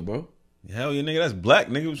fellatio, bro. Hell yeah, nigga, that's black,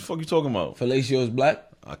 nigga. What the fuck you talking about? Fellatio is black.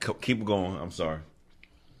 Keep going. I'm sorry.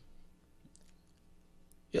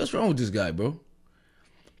 Yo, what's wrong with this guy, bro?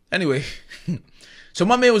 Anyway, so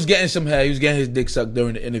my man was getting some head. He was getting his dick sucked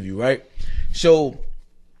during the interview, right? So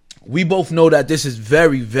we both know that this is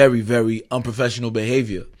very, very, very unprofessional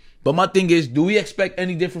behavior. But my thing is, do we expect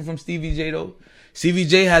any different from Stevie J, though? Stevie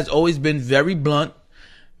J has always been very blunt,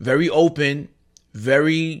 very open,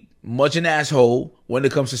 very much an asshole when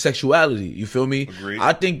it comes to sexuality. You feel me? Agreed.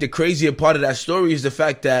 I think the crazier part of that story is the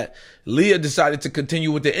fact that Leah decided to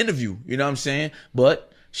continue with the interview. You know what I'm saying?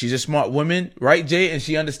 But she's a smart woman, right, Jay? And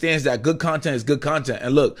she understands that good content is good content.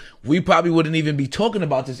 And look, we probably wouldn't even be talking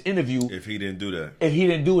about this interview if he didn't do that. If he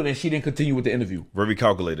didn't do it and she didn't continue with the interview. Very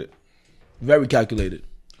calculated. Very calculated.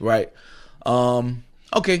 Right.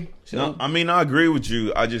 Okay. So, no, I mean, I agree with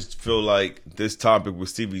you. I just feel like this topic with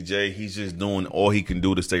Stevie J, he's just doing all he can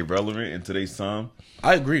do to stay relevant in today's time.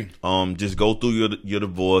 I agree. Just go through your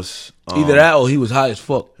divorce. Either that or he was high as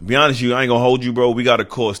fuck. To be honest with you, I ain't gonna hold you, bro. We gotta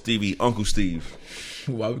call Stevie Uncle Steve.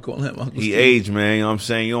 Why we calling him Uncle Steve? He aged, man. You know what I'm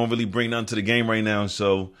saying? You don't really bring nothing to the game right now,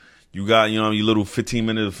 so you got, your little 15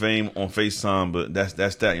 minutes of fame on FaceTime, but that's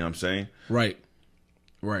that, you know what I'm saying? Right.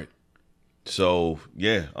 So,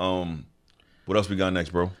 yeah. What else we got next,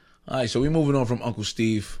 bro? All right, so we're moving on from Uncle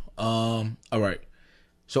Steve. All right.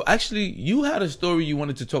 So actually, you had a story you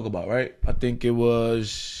wanted to talk about, right? I think it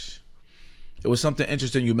was something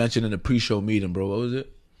interesting you mentioned in the pre-show meeting, bro. What was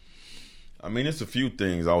it? I mean, it's a few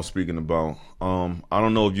things I was speaking about. I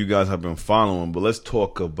don't know if you guys have been following, but let's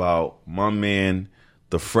talk about my man,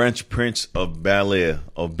 the French Prince of Bel Air.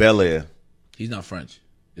 He's not French.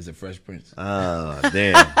 It's a Fresh Prince. Ah,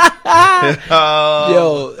 damn.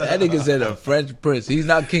 Yo, that nigga said a French Prince. He's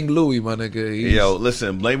not King Louis, my nigga. Yo,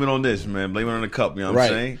 listen, blame it on this, man. Blame it on the cup, you know what I'm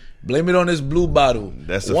saying? Blame it on this blue bottle.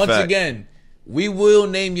 That's a Once fact. again, We will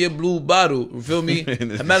name your blue bottle. You feel me?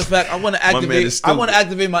 As a matter of fact, I want to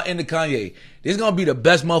activate my inner Kanye. This is gonna be the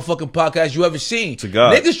best motherfucking podcast you ever seen. To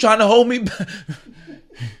God. Niggas trying to hold me back.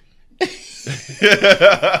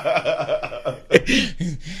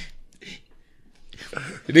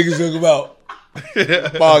 Niggas talk about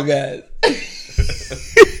podcast.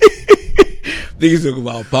 Niggas talk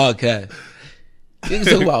about podcast. Niggas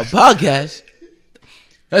talk about podcast.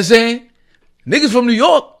 I'm saying, niggas from New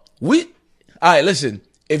York, alright, listen.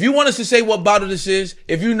 If you want us to say what bottle this is,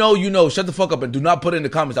 if you know, you know. Shut the fuck up and do not put it in the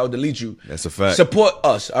comments. I will delete you. That's a fact. Support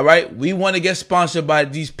us, all right? We want to get sponsored by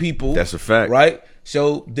these people. That's a fact. Right?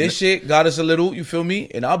 So this shit got us a little, you feel me,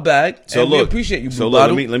 in our bag. So and look, we appreciate you, so blue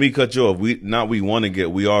bottle. let me cut you off. We want to get.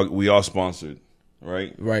 We are sponsored.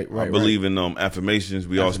 Right. I believe in affirmations.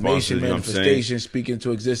 We are sponsored. You know what I'm saying? Manifestation, speaking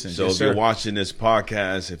to existence. So yes, if sir. you're watching this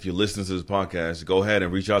podcast, if you're listening to this podcast, go ahead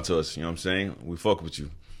and reach out to us. You know what I'm saying? We fuck with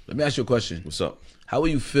you. Let me ask you a question. What's up? How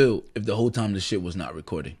would you feel if the whole time the shit was not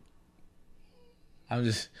recording? I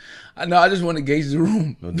just want to gauge the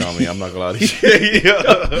room. No, Dami, I'm not gonna lie to you.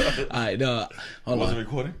 All right, no, hold Was on. it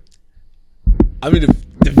recording? I mean,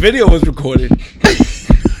 the video was recorded.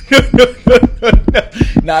 No.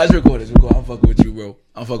 Nah, it's recorded. It's recorded. I'm fucking with you, bro.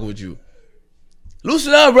 I'm fucking with you.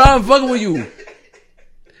 Loosen up, bro. I'm fucking with you.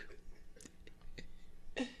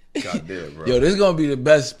 God damn, bro. Yo, this is gonna be the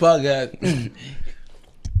best podcast.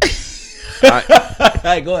 All All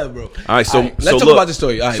right, go ahead, bro. All right, so let's so talk look, about the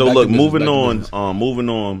story. All right, so back look, to business, moving back to on. business. Moving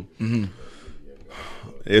on.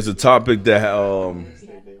 There's a topic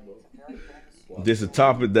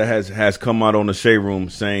that has come out on the Shade Room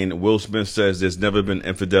saying Will Smith says there's never been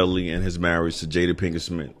infidelity in his marriage to Jada Pinkett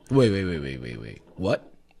Smith. Wait.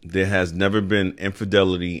 What? There has never been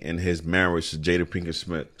infidelity in his marriage to Jada Pinkett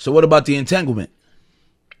Smith. So what about the entanglement?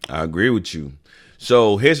 I agree with you.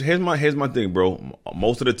 So here's my thing, bro.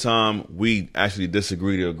 Most of the time we actually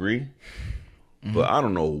disagree to agree. But I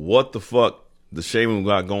don't know what the fuck the Shade Room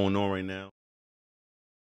got going on right now.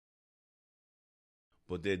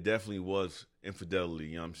 But there definitely was infidelity,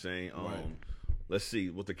 you know what I'm saying? Right. Let's see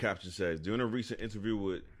what the caption says. During a recent interview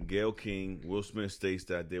with Gayle King, Will Smith states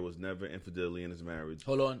that there was never infidelity in his marriage.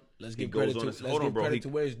 Hold on. Let's give goes credit on to this- hold on, bro. to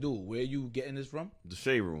where it's due. Where you getting this from? The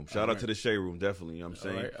Shade Room. Shout out to the Shade Room, definitely, you know what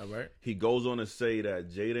I'm saying? All right. He goes on to say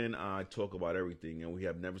that Jada and I talk about everything, and we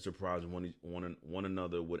have never surprised one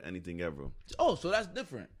another with anything ever. Oh, so that's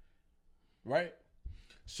different. Right?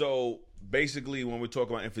 So basically, when we talk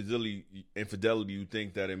about infidelity, you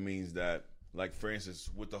think that it means that, like, for instance,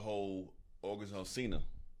 with the whole August Alsina,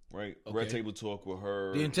 right? Okay. Red Table Talk with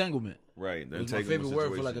her. The entanglement. Right. The It was my entanglement favorite word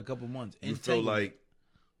for situation. like a couple months. You feel Entanglement. like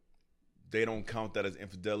they don't count that as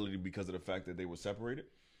infidelity because of the fact that they were separated?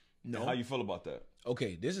 No. How you feel about that?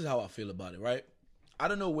 Okay, this is how I feel about it, right? I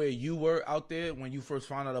don't know where you were out there when you first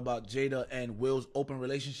found out about Jada and Will's open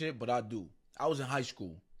relationship, but I do. I was in high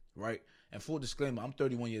school, right? And full disclaimer, I'm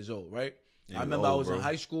 31 years old, right? Yeah, I remember I old, was in bro.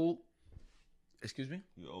 high school. Excuse me?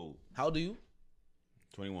 You're old. How old are you?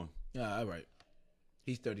 21. Yeah, all right.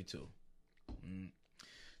 He's 32.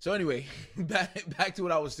 So anyway, back to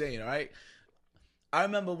what I was saying, all right? I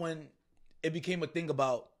remember when it became a thing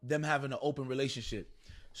about them having an open relationship.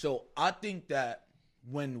 So I think that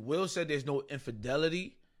when Will said there's no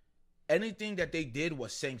infidelity, anything that they did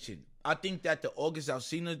was sanctioned. I think that the August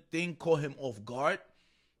Alsina thing caught him off guard,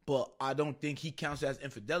 but I don't think he counts it as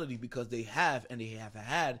infidelity because they have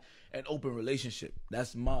had an open relationship.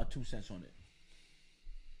 That's my 2 cents on it.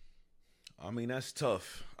 I mean, that's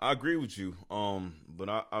tough. I agree with you. But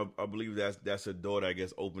I believe that's a door that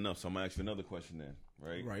gets opened up. So I'm gonna ask you another question then,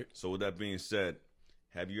 right? Right. So with that being said,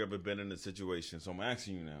 have you ever been in a situation? So I'm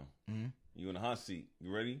asking you now. Mm-hmm. You in the hot seat?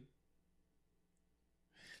 You ready?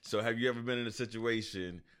 So have you ever been in a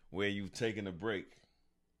situation where you've taken a break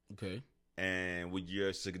Okay. and with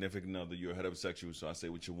your significant other, you're heterosexual, so I say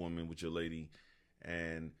with your woman, with your lady,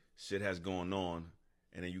 and shit has gone on,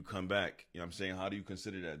 and then you come back, you know what I'm saying? How do you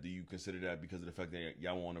consider that? Do you consider that because of the fact that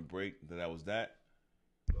y'all want a break, that was that?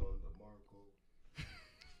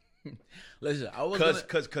 Listen, I was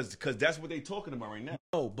Cause that's what they talking about right now.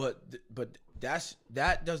 no, but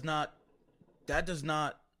that does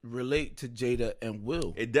not relate to Jada and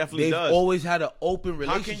Will. It definitely They've does. always had an open How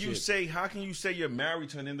relationship. can you say you're married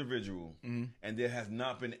to an individual and there has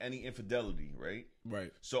not been any infidelity, right?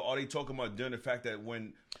 Right. So are they talking about during the fact that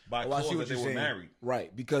when by Oh, I clause see that what they you're were saying. married?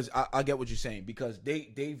 Right, because I get what you're saying because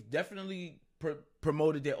they've definitely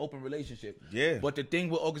promoted their open relationship. Yeah. But the thing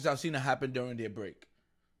with August Alsina happened during their break.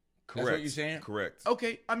 Correct. That's what you're saying? Correct.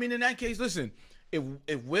 Okay, I mean in that case, listen,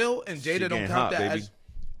 if Will and Shit Jada don't getting count hot, that baby.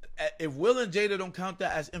 if Will and Jada don't count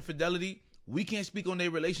that as infidelity, we can't speak on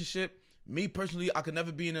their relationship Me personally, I could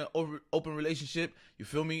never be in an open relationship. You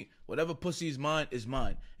feel me? Whatever pussy is mine is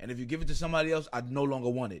mine. And if you give it to somebody else, I no longer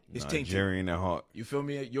want it. It's tainted. Nigerian at heart. You feel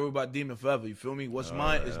me? Yoruba demon forever. You feel me? What's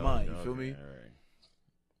mine is mine. You feel me?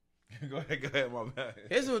 All right. Go ahead, my bad.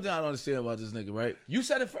 Here's what I don't understand about this nigga, right? You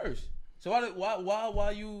said it first. So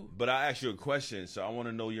why you? But I asked you a question, so I want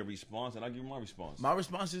to know your response, and I give you my response. My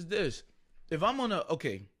response is this: if I'm on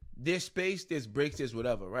there's space, there's breaks, there's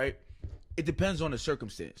whatever, right? It depends on the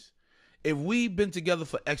circumstance. If we've been together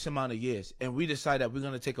for X amount of years and we decide that we're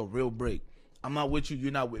gonna take a real break, I'm not with you,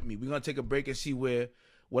 you're not with me. We're gonna take a break and see where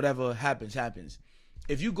whatever happens.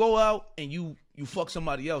 If you go out and you fuck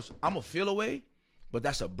somebody else, I'm gonna feel away, but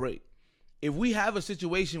that's a break. If we have a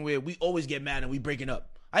situation where we always get mad and we breaking up,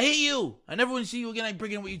 I hate you, I never want to see you again, I'm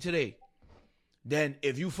breaking up with you today. Then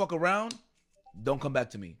if you fuck around, don't come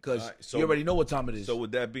back to me because you already know what time it is. So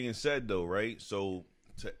with that being said, though, right? So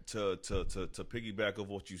to piggyback off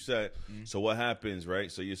what you said, so what happens,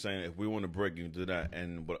 right? So you're saying if we want to break, you do that,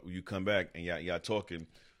 and you come back and y'all talking.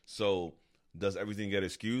 So does everything get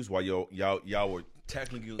excused while y'all were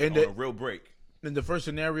technically on a real break? In the first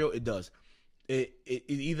scenario, it does. It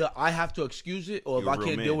either I have to excuse it, or if I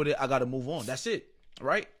can't deal with it, I got to move on. That's it,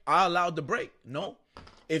 right? I allowed the break. No.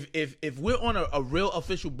 If we're on a real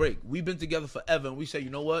official break, we've been together forever, and we say, you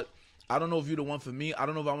know what? I don't know if you're the one for me. I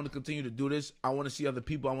don't know if I want to continue to do this. I want to see other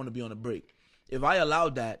people. I want to be on a break. If I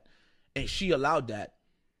allowed that, and she allowed that,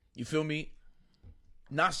 you feel me?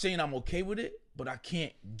 Not saying I'm okay with it, but I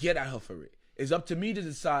can't get at her for it. It's up to me to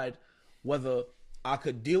decide whether I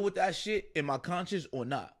could deal with that shit in my conscience or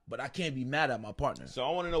not. But I can't be mad at my partner. So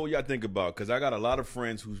I want to know what y'all think about, because I got a lot of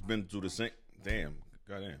friends who's been through the same.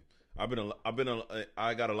 Goddamn.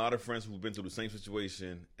 I got a lot of friends who've been through the same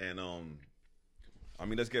situation, and I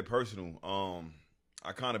mean, let's get personal.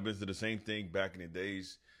 I kind of been through the same thing back in the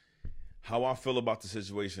days. How I feel about the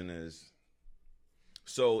situation is,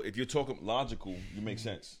 so if you're talking logical, you make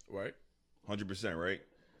sense, Right. 100%, right?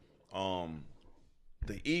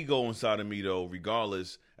 The ego inside of me, though,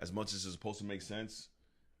 regardless, as much as it's supposed to make sense,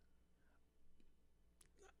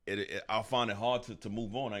 I'll find it hard to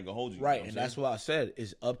move on. I ain't gonna hold you. Right, You know and what I'm that's why I said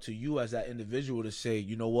it's up to you as that individual to say,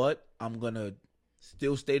 you know what, I'm gonna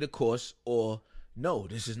still stay the course, or no,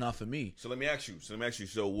 this is not for me. So let me ask you.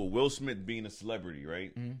 So with Will Smith being a celebrity,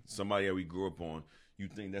 right? Somebody that we grew up on, you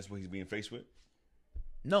think that's what he's being faced with?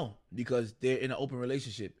 No, because they're in an open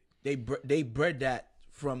relationship. They bred that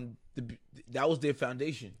from that was their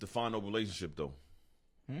foundation. Define open relationship, though.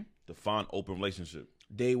 Define open relationship.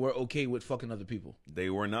 They were okay with fucking other people. They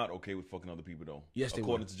were not okay with fucking other people, though. Yes, they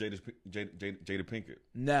according to Jada Pinkett.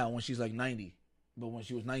 Now, when she's like 90, but when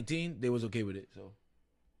she was 19, they was okay with it. So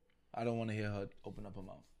I don't want to hear her open up her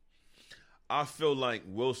mouth. I feel like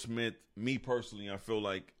Will Smith, me personally, I feel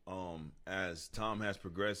like as time has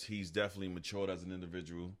progressed, he's definitely matured as an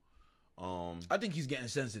individual. I think he's getting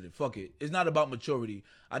sensitive. Fuck it. It's not about maturity.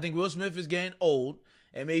 I think Will Smith is getting old,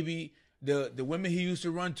 and maybe the women he used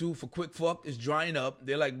to run to for quick fuck is drying up.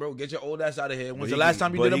 They're like, bro, get your old ass out of here. When's the last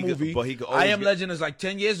time you did a movie? I Am Legend is like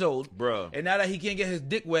 10 years old. Bruh. And now that he can't get his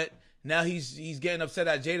dick wet, now he's getting upset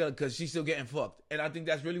at Jada because she's still getting fucked. And I think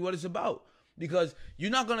that's really what it's about. Because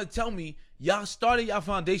you're not going to tell me y'all started y'all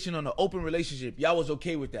foundation on an open relationship. Y'all was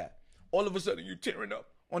okay with that. All of a sudden you tearing up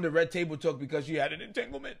on the red table talk because you had an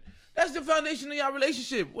entanglement. That's the foundation of y'all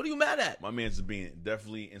relationship. What are you mad at? My man's being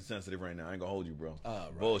definitely insensitive right now. I ain't gonna hold you, bro.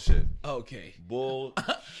 Right. Bullshit. Okay.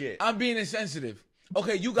 Bullshit. I'm being insensitive.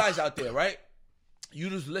 Okay, you guys out there, right? You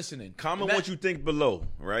just listening. Comment what you think below,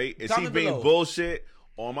 right? Is he being bullshit,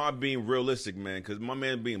 or am I being realistic, man? Because my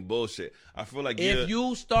man being bullshit. I feel like if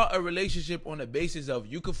you start a relationship on the basis of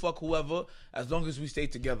you can fuck whoever as long as we stay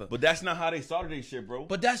together. But that's not how they started their shit, bro.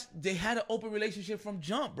 But they had an open relationship from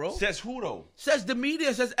jump, bro. Says who, though? Says the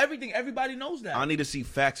media, says everything. Everybody knows that. I need to see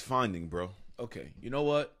facts finding, bro. Okay, you know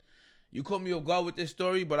what? You caught me off guard with this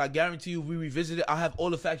story, but I guarantee you, if we revisit it, I'll have all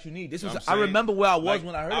the facts you need. This was I remember where I was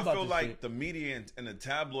when I heard about this. I feel like shit. The media and the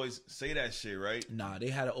tabloids say that shit, right? Nah, they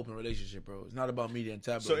had an open relationship, bro. It's not about media and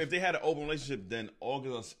tabloids. So if they had an open relationship, then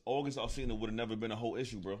August Alsina would have never been a whole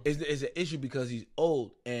issue, bro. It's an issue because he's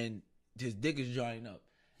old and his dick is drying up.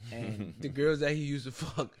 And the girls that he used to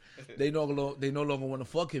fuck, they no longer want to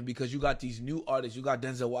fuck him because you got these new artists. You got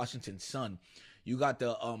Denzel Washington's son. You got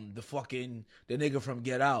the nigga from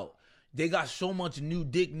Get Out. They got so much new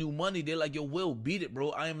dick, new money. They're like, yo, Will, beat it, bro.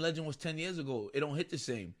 I Am Legend was 10 years ago. It don't hit the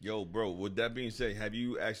same. Yo, bro, with that being said, have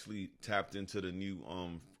you actually tapped into the new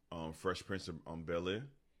Fresh Prince of Bel-Air?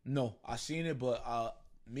 No, I seen it, but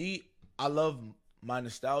I love my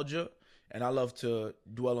nostalgia. and I love to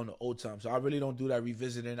dwell on the old times. So I really don't do that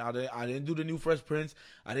revisiting. I didn't do the new Fresh Prince.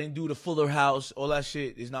 I didn't do the Fuller House. All that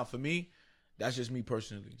shit is not for me. That's just me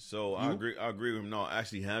personally. So I agree with him. No, I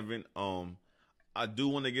actually haven't. I do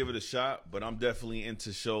want to give it a shot, but I'm definitely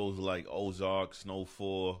into shows like Ozark,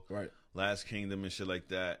 Snowfall, Right. Last Kingdom, and shit like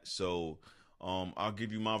that. So I'll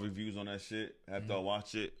give you my reviews on that shit after I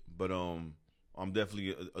watch it. But I'm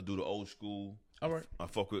definitely a do the old school. All right. I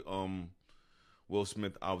fuck with Will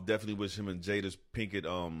Smith. I'll definitely wish him and Jada's Pinkett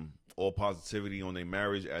all positivity on their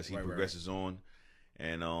marriage as he progresses on.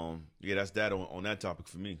 And yeah, that's that on that topic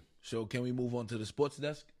for me. So can we move on to the sports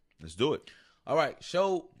desk? Let's do it. All right.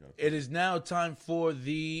 So it is now time for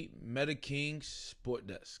the Meta King Sport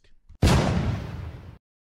Desk.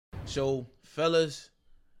 So, fellas,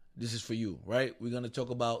 this is for you, right? We're going to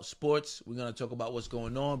talk about sports. We're going to talk about what's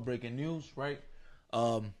going on, breaking news, right?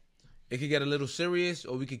 It could get a little serious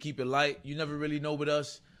or we could keep it light. You never really know with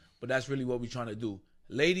us, but that's really what we're trying to do.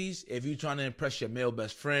 Ladies, if you're trying to impress your male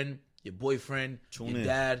best friend, your boyfriend, your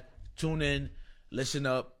dad, tune in, listen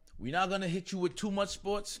up. We're not going to hit you with too much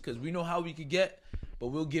sports because we know how we could get, but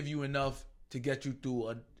we'll give you enough to get you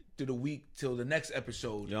through the week till the next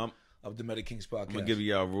episode of the Meta Kings podcast. I'm going to give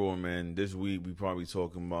you our rule, man. This week we probably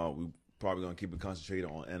going to keep it concentrated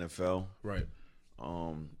on NFL. Right.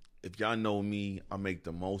 If y'all know me, I make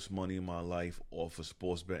the most money in my life off of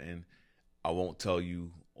sports betting. I won't tell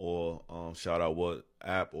you or shout out what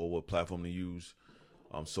app or what platform to use.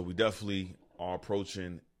 So we definitely are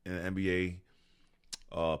approaching an NBA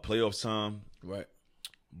playoff time. Right.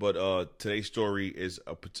 But today's story is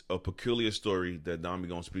a peculiar story that Dami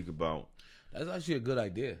gonna speak about. That's actually a good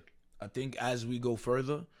idea. I think as we go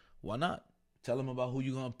further, why not? Tell them about who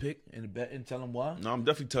you're going to pick in the bet and tell them why. No, I'm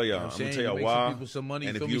definitely tell y'all. You know I'm going to tell y'all make why. some people some money.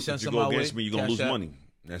 And if you go against me, you're going to lose money.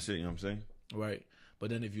 That's it, you know what I'm saying? Right. But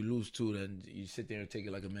then if you lose too, then you sit there and take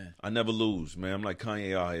it like a man. I never lose, man. I'm like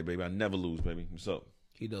Kanye out here, baby. I never lose, baby. What's up?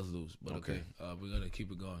 He does lose, but okay. We're going to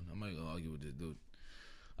keep it going. I'm not going to argue with this dude.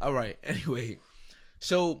 All right. Anyway,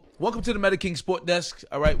 so welcome to the Meta King Sport Desk.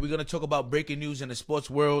 All right. We're going to talk about breaking news in the sports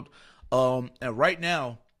world. And right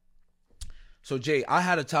now, so Jay, I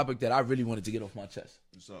had a topic that I really wanted to get off my chest.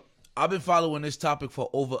 What's up? I've been following this topic for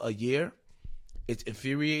over a year. It's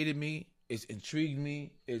infuriated me. It's intrigued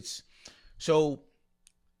me. So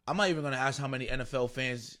I'm not even going to ask how many NFL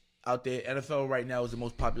fans out there. NFL right now is the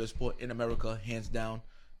most popular sport in America, hands down.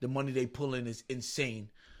 The money they pull in is insane.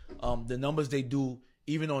 The numbers they do,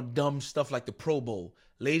 even on dumb stuff like the Pro Bowl.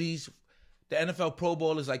 Ladies, the NFL Pro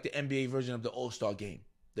Bowl is like the NBA version of the All-Star game.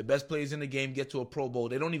 The best players in the game get to a Pro Bowl.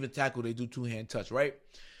 They don't even tackle. They do two-hand touch, right?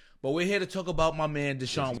 But we're here to talk about my man,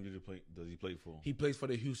 Deshaun. Does he play for? He plays for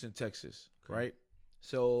the Houston Texans, right?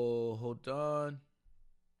 So, hold on.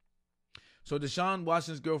 So, Deshaun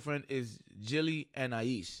Watson's girlfriend is Jilly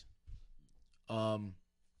Anais. Is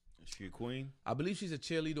she a queen? I believe she's a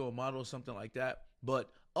cheerleader or model or something like that. But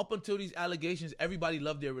up until these allegations, everybody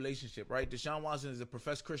loved their relationship, right? Deshaun Watson is a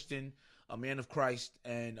professed Christian, a man of Christ,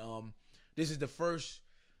 and this is the first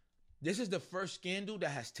scandal that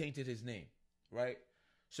has tainted his name, right?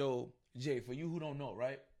 So, Jay, for you who don't know,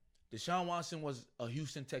 right? Deshaun Watson was a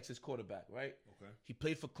Houston, Texas quarterback, right? Okay. He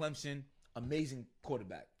played for Clemson, amazing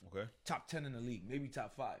quarterback. Okay. Top 10 in the league, maybe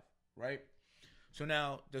top 5, right? So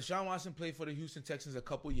now, Deshaun Watson played for the Houston Texans a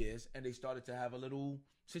couple years, and they started to have a little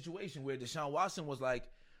situation where Deshaun Watson was like,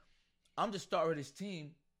 I'm the star of this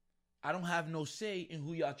team. I don't have no say in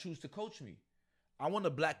who y'all choose to coach me. I want a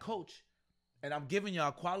black coach. And I'm giving y'all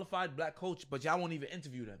a qualified black coach, but y'all won't even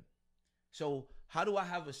interview them. So how do I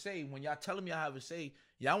have a say when y'all telling me I have a say?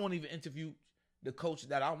 Y'all won't even interview the coach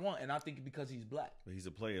that I want, and I think because he's black. But he's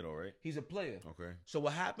a player, though, right? He's a player. Okay. So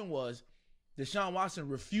what happened was Deshaun Watson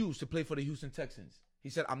refused to play for the Houston Texans.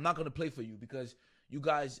 He said, I'm not going to play for you because you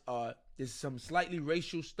guys there's some slightly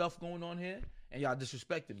racial stuff going on here, and y'all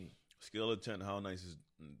disrespecting me. Scale of 10, how nice is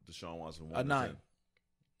Deshaun Watson? A 9.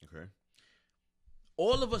 Okay.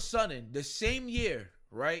 All of a sudden, the same year,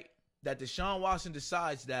 right, that Deshaun Watson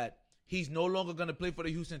decides that he's no longer going to play for the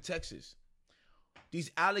Houston Texans, these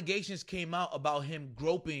allegations came out about him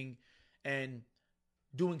groping and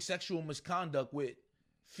doing sexual misconduct with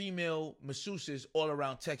female masseuses all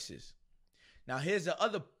around Texas. Now, here's the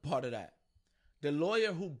other part of that. The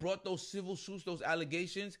lawyer who brought those civil suits, those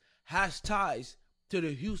allegations, has ties to the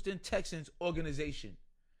Houston Texans organization.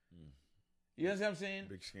 You know what I'm saying?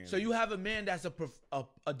 Big scandal. So you have a man that's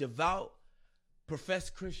a devout,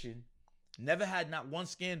 professed Christian, never had not one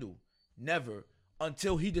scandal, never,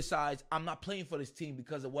 until he decides, I'm not playing for this team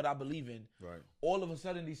because of what I believe in. Right. All of a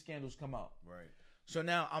sudden, these scandals come out. Right. So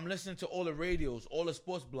now I'm listening to all the radios, all the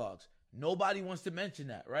sports blogs. Nobody wants to mention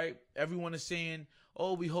that, right? Everyone is saying,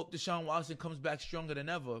 oh, we hope Deshaun Watson comes back stronger than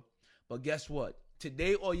ever. But guess what?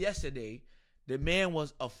 Today or yesterday, the man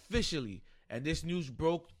was officially, and this news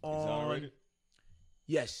broke on... Exonerated?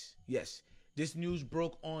 Yes. This news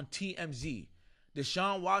broke on TMZ.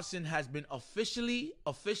 Deshaun Watson has been officially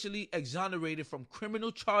exonerated from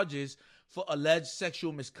criminal charges for alleged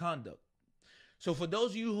sexual misconduct. So for those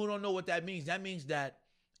of you who don't know what that means that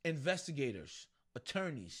investigators,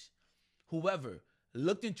 attorneys, whoever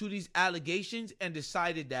looked into these allegations and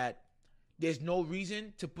decided that there's no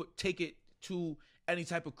reason to take it to any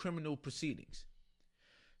type of criminal proceedings.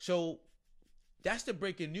 So that's the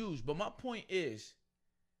breaking news. But my point is,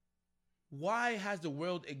 why has the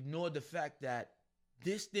world ignored the fact that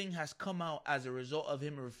this thing has come out as a result of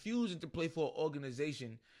him refusing to play for an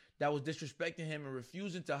organization that was disrespecting him and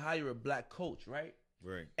refusing to hire a black coach, right?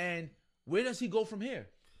 Right. And where does he go from here?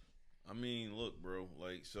 I mean, look, bro.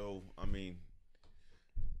 Like, so, I mean,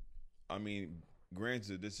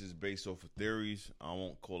 granted, this is based off of theories. I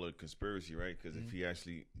won't call it a conspiracy, right? Because if he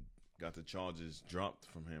actually got the charges dropped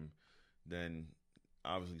from him, then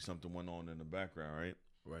obviously something went on in the background, right?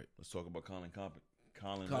 Right. Let's talk about Colin Kaepernick.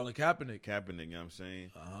 Kaepernick, you know what I'm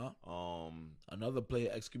saying? Another player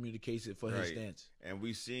excommunicated for his stance. And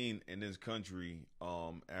we've seen in this country,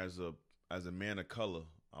 as a man of color,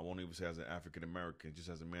 I won't even say as an African American, just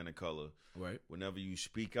as a man of color. Right. Whenever you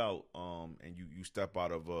speak out, and you step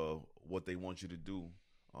out of what they want you to do,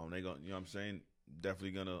 they gonna, you know what I'm saying?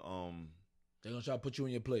 Definitely gonna they're gonna try to put you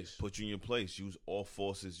in your place. Use all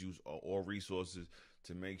forces, use all resources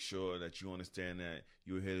to make sure that you understand that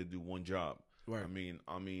you're here to do one job. Right.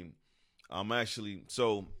 I mean, I'm actually,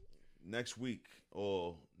 so next week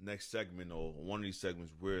or next segment or one of these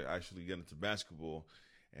segments, we're actually getting to basketball,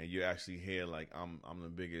 and you actually hear like I'm the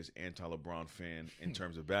biggest anti-LeBron fan in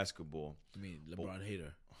terms of basketball. I mean, LeBron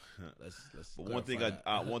hater. Let's But one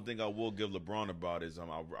thing I will give LeBron about is I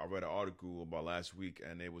read an article about last week,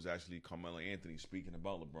 and it was actually Carmelo Anthony speaking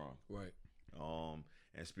about LeBron. Right.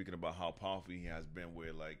 And speaking about how powerful he has been,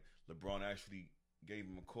 where like LeBron actually gave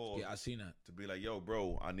him a call. Yeah, I seen that. To be like, yo,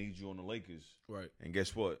 bro, I need you on the Lakers. Right. And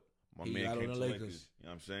guess what? My He man got came on to the Lakers. Lakers. You know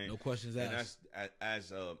what I'm saying? No questions asked. And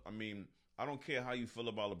that's I don't care how you feel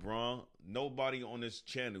about LeBron. Nobody on this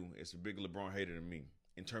channel is a big LeBron hater than me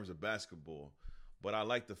in terms of basketball. But I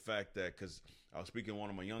like the fact that, because I was speaking to one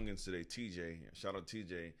of my youngins today, TJ, shout out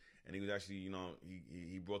TJ, and he was actually, you know,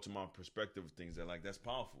 he brought to my perspective things that, like, that's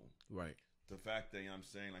powerful. Right. The fact that, you know what I'm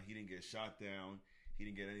saying, like, he didn't get shot down, he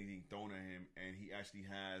didn't get anything thrown at him, and he actually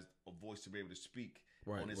has a voice to be able to speak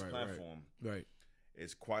on his platform. Right.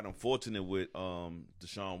 It's quite unfortunate with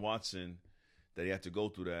Deshaun Watson that he had to go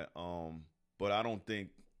through that. But I don't think,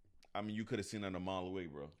 I mean, you could have seen that a mile away,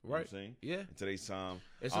 bro. You know what I'm saying? Yeah. In today's time.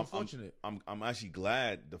 It's unfortunate. I'm actually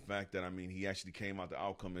glad the fact that, I mean, he actually came out, the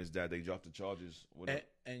outcome is that they dropped the charges.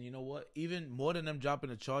 And you know what? Even more than them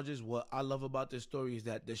dropping the charges, what I love about this story is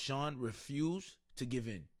that Deshaun refused to give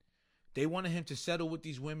in. They wanted him to settle with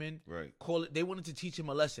these women. Right. They wanted to teach him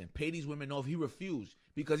a lesson. Pay these women off. He refused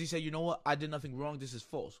because he said, you know what? I did nothing wrong. This is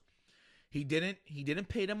false. He didn't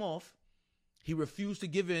pay them off. He refused to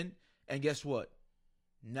give in. And guess what?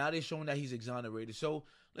 Now they're showing that he's exonerated. So,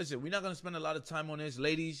 listen, we're not going to spend a lot of time on this.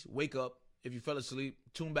 Ladies, wake up. If you fell asleep,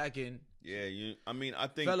 tune back in. Yeah, I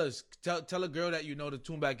think... Fellas, tell a girl that you know to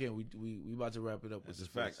tune back in. We about to wrap it up. It's a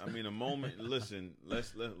fact. I mean, a moment... Listen,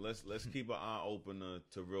 let's keep an eye open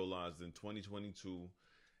to realize in 2022,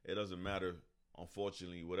 it doesn't matter,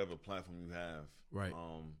 unfortunately, whatever platform you have. Right.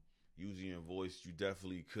 Using your voice, you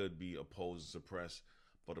definitely could be opposed and suppressed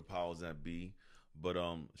by the powers that be. But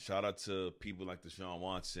shout out to people like Deshaun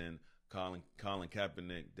Watson, Colin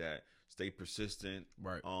Kaepernick that stay persistent,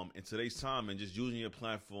 right? In today's time, and just using your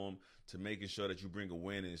platform to making sure that you bring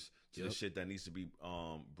awareness to the shit that needs to be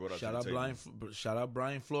brought up. Shout out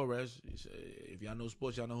Brian Flores. If y'all know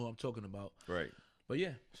sports, y'all know who I'm talking about, right? But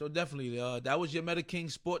yeah, so definitely that was your Meta King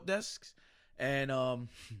Sport Desks, and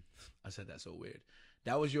I said that so weird.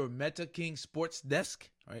 That was your Meta King Sports Desk.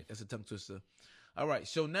 All right, that's a tongue twister. All right,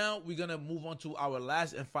 so now we're going to move on to our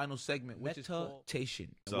last and final segment, which is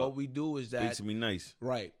Meditation. What we do is that... Speak to me nice.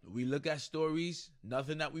 Right. We look at stories,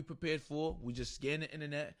 nothing that we prepared for. We just scan the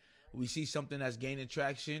internet. We see something that's gaining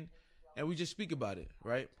traction, and we just speak about it,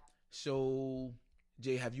 right? So,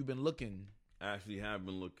 Jay, have you been looking? I actually have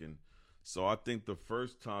been looking. So I think the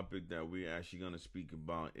first topic that we're actually going to speak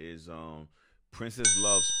about is Princess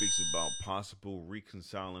Love speaks about possible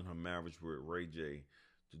reconciling her marriage with Ray J.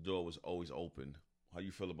 The door was always open. How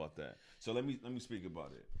you feel about that? So let me speak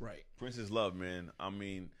about it. Right. Princess Love, man. I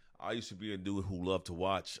mean, I used to be a dude who loved to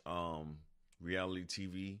watch reality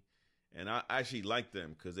TV, And I actually like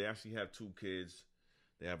them because they actually have 2 kids.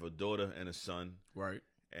 They have a daughter and a son. Right.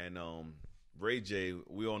 And Ray J,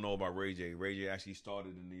 we all know about Ray J. Ray J actually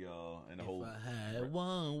started in the whole. If I had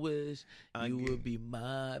one wish, you would be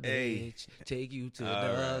my Hey. bitch. Take you to All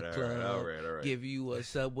the right, club. all right. Give you a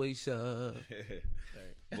Subway sub.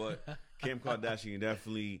 But Kim Kardashian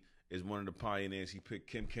definitely is one of the pioneers. He put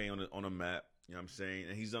Kim K on the map. You know what I'm saying?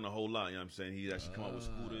 And he's done a whole lot. You know what I'm saying? He's actually come up with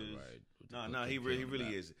scooters. Right. He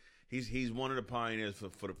really is. He's one of the pioneers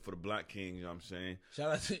for the Black King. You know what I'm saying?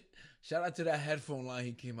 Shout out to that headphone line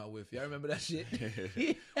he came out with. Y'all remember that shit?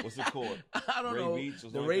 What's it called? I don't Ray know. Beats or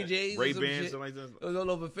The something Ray like that? J's. Ray or some Bans, shit. something like that? It was all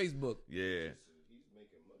over Facebook. Yeah, He's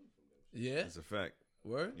making money from them. Yeah. that's a fact.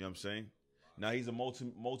 Word? You know what I'm saying? Now he's a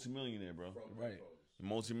multi-millionaire, bro. Right.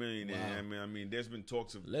 Multi-millionaire. Wow. I mean, there's been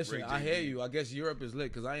talks of Listen, Ray J I hear being- you. I guess Europe is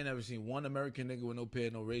lit because I ain't never seen one American nigga with no pair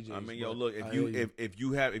of no Ray J's. I mean, yo, but look, I if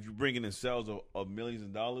hear you bringing in sales of millions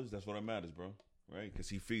of dollars, that's what matters, bro. Right? Because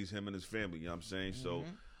he feeds him and his family. You know what I'm saying? So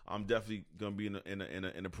I'm definitely gonna be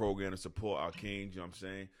in a program to support our kings. You know what I'm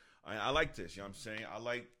saying? I like this. You know what I'm saying? I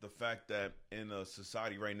like the fact that in a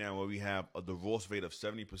society right now where we have a divorce rate of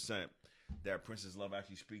 70%, that Princess Love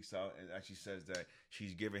actually speaks out and actually says that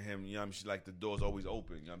she's giving him, you know what I mean, she's like the door's always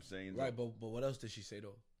open, you know what I'm saying? Right, but what else did she say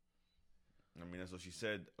though? I mean, that's what she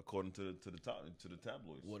said according to the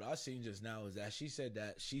tabloids. What I seen just now is that she said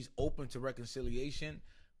that she's open to reconciliation,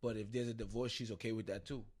 but if there's a divorce, she's okay with that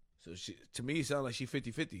too. So to me, it sounds like she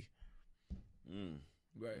 50-50.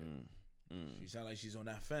 Right. She sounds like she's on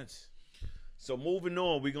that fence. So moving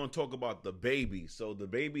on, we're gonna talk about the baby. So the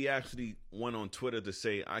baby actually went on Twitter to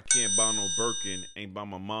say, "I can't buy no Birkin, ain't buy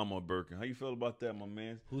my mama a Birkin." How you feel about that, my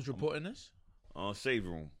man? Who's reporting this? Save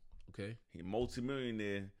Room. Okay. He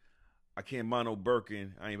multi-millionaire. I can't buy no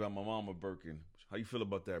Birkin. I ain't buy my mama a Birkin. How you feel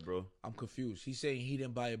about that, bro? I'm confused. He's saying he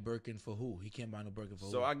didn't buy a Birkin for who? He can't buy no Birkin for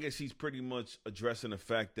who? So I guess he's pretty much addressing the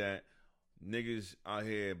fact that niggas out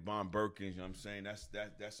here buying Birkins, you know what I'm saying?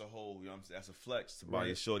 That's a whole, you know what I'm saying? That's a flex to buy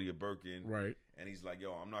your shorty a Birkin. Right. And he's like,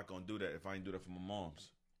 yo, I'm not gonna do that if I ain't do that for my moms.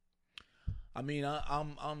 I mean,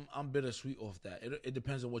 I'm bittersweet off that. It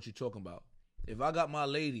depends on what you're talking about. If I got my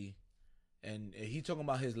lady, and he talking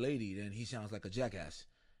about his lady, then he sounds like a jackass.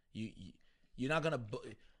 You're not gonna,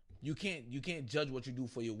 you can't judge what you do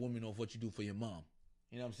for your woman off what you do for your mom.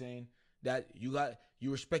 You know what I'm saying? That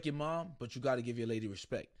you respect your mom, but you got to give your lady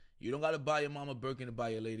respect. You don't got to buy your mom a Birkin to buy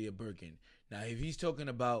your lady a Birkin. Now, if he's talking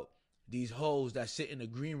about these hoes that sit in the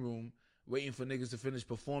green room waiting for niggas to finish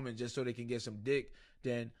performing just so they can get some dick,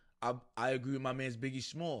 then I agree with my man's Biggie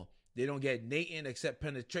Small. They don't get nating except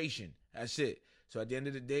penetration. That's it. So at the end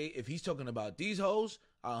of the day, if he's talking about these hoes,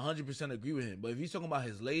 I 100% agree with him. But if he's talking about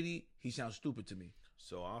his lady, he sounds stupid to me.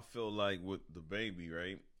 So I feel like with the baby,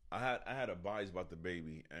 right? I had a bias about the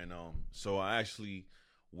baby, and so I actually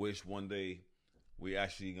wish one day we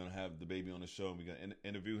actually gonna have the baby on the show and we gonna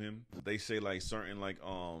interview him. They say like certain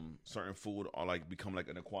food are like become like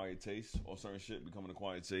an acquired taste, or certain shit become an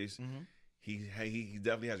acquired taste. Mm-hmm. He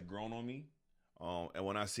definitely has grown on me. And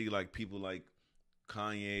when I see like people like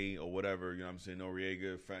Kanye or whatever, you know what I'm saying,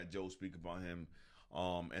 Noriega, Fat Joe speak about him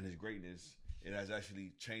and his greatness, it has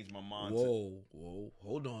actually changed my mind. Whoa,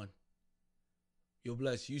 hold on. Yo,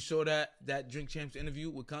 Bless, you saw that Drink Champs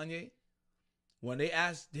interview with Kanye? When they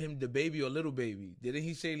asked him the baby or little baby, didn't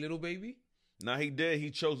he say little baby? Nah, he did. He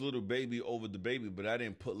chose little baby over the baby, but I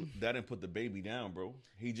didn't put the baby down, bro.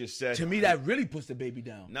 He just said, to me, that really puts the baby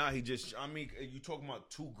down. Nah, I mean, you talking about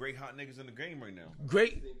 2 great hot niggas in the game right now.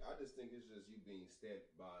 Great. I just think it's just you being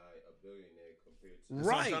stamped by a billionaire compared to That's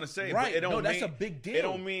what I'm trying to say. Right. But it don't No, that's mean, a big deal. It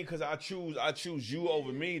don't mean because I choose you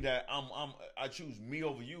over me that I choose me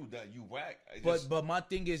over you that you whack. But my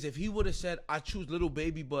thing is, if he would have said, I choose little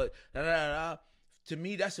baby, but to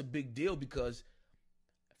me, that's a big deal because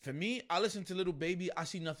for me, I listen to Little Baby, I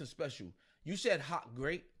see nothing special. You said hot,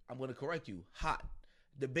 great. I'm going to correct you. Hot.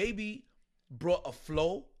 The baby brought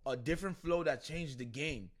a different flow that changed the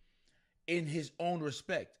game in his own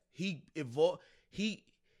respect. He evolved. He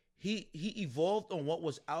evolved on what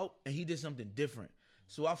was out and he did something different.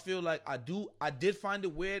 So I feel like I did find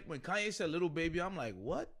it weird when Kanye said Little Baby. I'm like,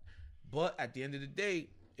 what? But at the end of the day,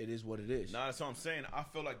 it is what it is. Nah, that's what I'm saying. I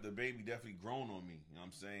feel like the baby definitely grown on me. You know what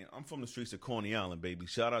I'm saying? I'm from the streets of Coney Island, baby.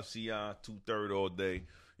 Shout out CI, 2/3 all day. You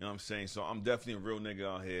know what I'm saying? So I'm definitely a real nigga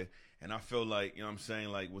out here. And I feel like, you know what I'm saying,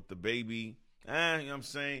 like with the baby, you know what I'm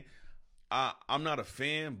saying? I'm not a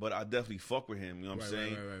fan, but I definitely fuck with him. You know what I'm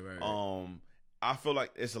saying? Right. I feel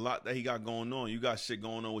like it's a lot that he got going on. You got shit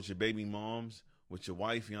going on with your baby moms, with your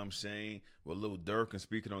wife, you know what I'm saying, with Lil Durk and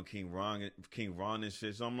speaking on King Ron and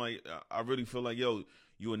shit. So I'm like, I really feel like, yo,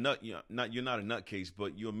 you're not a nutcase,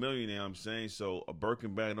 but you're a millionaire. I'm saying so. A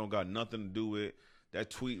Birkin bag don't got nothing to do with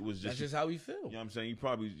that tweet. Was just That's just how he feel. You know what I'm saying? You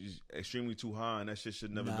probably just extremely too high, and that shit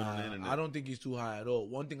should never been on the internet. I don't think he's too high at all.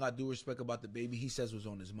 One thing I do respect about the baby, he says what's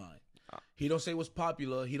on his mind. He don't say what's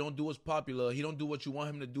popular. He don't do what's popular. He don't do what you want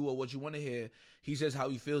him to do or what you want to hear. He says how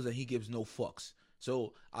he feels, and he gives no fucks.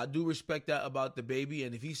 So I do respect that about the baby,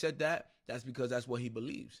 and if he said that, that's because that's what he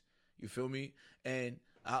believes. You feel me? And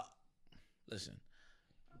listen,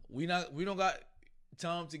 we don't got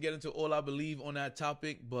time to get into all I believe on that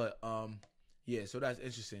topic, but yeah, so that's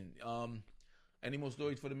interesting. Any more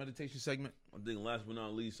stories for the meditation segment? I think last but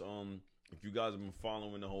not least, if you guys have been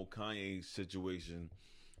following the whole Kanye situation,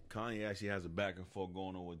 Kanye actually has a back and forth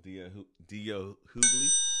going on with Dia Hughley.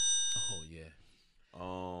 Oh yeah.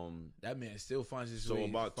 That man still finds his way. So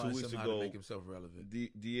about 2 weeks ago, to make himself relevant.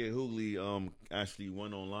 Dia Hughley actually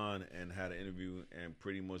went online and had an interview and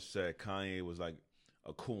pretty much said Kanye was like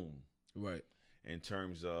a coon, right? In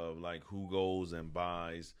terms of like who goes and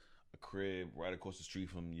buys a crib right across the street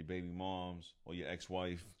from your baby mom's or your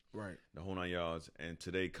ex-wife, right? The whole 9 yards. And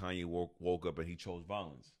today Kanye woke up and he chose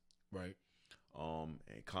violence, right? And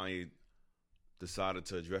Kanye decided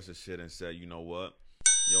to address the shit and said, you know what,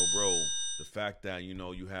 yo, bro. The fact that, you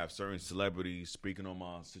know, you have certain celebrities speaking on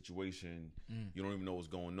my situation, you don't even know what's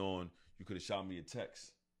going on. You could have shot me a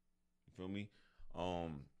text. You feel me?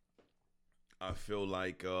 I feel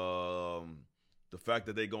like the fact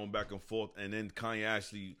that they going back and forth, and then Kanye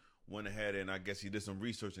actually went ahead and I guess he did some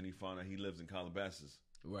research and he found out he lives in Calabasas.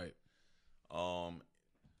 Right.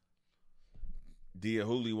 Dia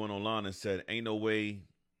Hughley went online and said, ain't no way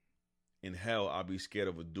in hell I'll be scared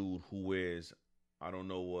of a dude who wears, I don't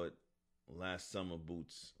know what, last summer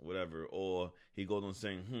boots, whatever. Or he goes on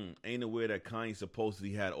saying, ain't aware that Kanye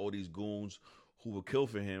supposedly had all these goons who would kill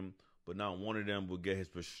for him, but not one of them would get his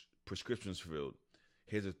prescriptions filled.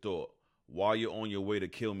 Here's a thought. While you're on your way to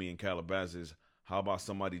kill me in Calabasas, how about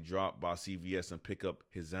somebody drop by CVS and pick up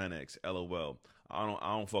his Xanax? LOL. I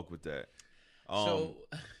don't fuck with that. Hold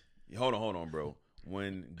on, bro.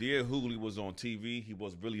 When Dia Hughley was on TV, he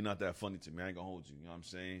was really not that funny to me. I ain't gonna hold you. You know what I'm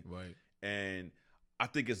saying? Right. And I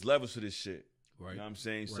think it's levels to this shit. Right. You know what I'm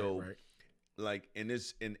saying? Right, So, right. like in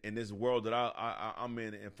this world that I'm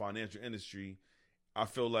in financial industry, I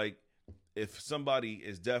feel like if somebody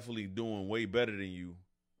is definitely doing way better than you,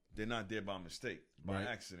 they're not there by mistake, by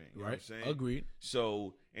accident. You know what I'm saying? Agreed.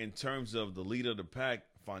 So, in terms of the leader of the pack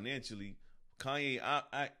financially, Kanye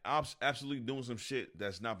absolutely doing some shit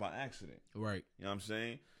that's not by accident. Right. You know what I'm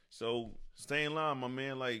saying? So, stay in line, my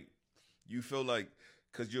man. Like, you feel like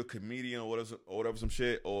because you're a comedian or whatever some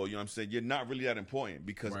shit, or you know what I'm saying, you're not really that important.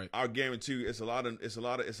 Because I guarantee you, it's a lot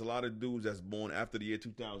of dudes that's born after the year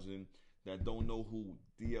 2000 that don't know who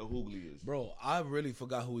Dia Hughley is. Bro, I really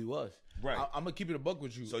forgot who he was. Right. I'm gonna keep it a buck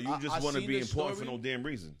with you. So you just want to be important for no damn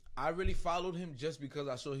reason. I really followed him just because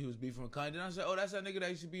I saw he was beefing with Kanye. Then I said, oh, that's that nigga that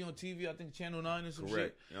used to be on TV, I think Channel 9 or some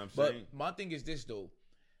shit. You know what I'm saying? But my thing is this, though.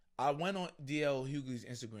 I went on DL Hughley's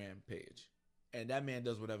Instagram page, and that man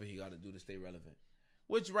does whatever he got to do to stay relevant,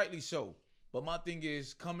 which rightly so. But my thing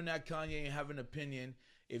is, coming at Kanye and having an opinion,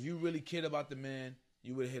 if you really cared about the man,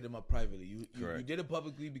 you would have hit him up privately. You did it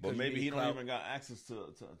publicly because. But maybe he don't clout. even got access to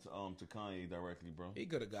Kanye directly, bro. He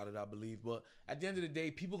could have got it, I believe. But at the end of the day,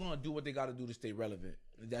 people gonna do what they got to do to stay relevant.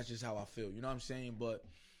 That's just how I feel. You know what I'm saying? But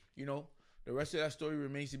you know, the rest of that story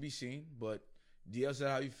remains to be seen. But DL said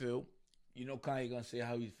how you feel. You know, Kanye gonna say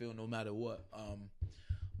how he feel no matter what.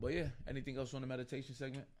 But yeah, anything else on the meditation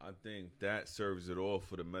segment? I think that serves it all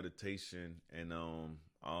for the meditation, and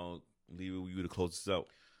I'll leave it with you to close this out.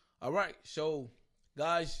 All right, so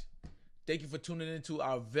guys, thank you for tuning into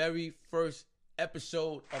our very first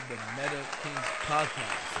episode of the Meta Kings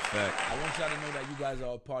podcast. Fact. I want y'all to know that you guys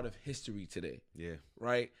are a part of history today. Yeah.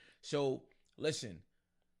 Right? So, listen,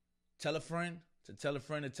 tell a friend to tell a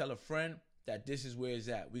friend to tell a friend that this is where it's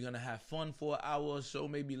at. We're going to have fun for an hour or so,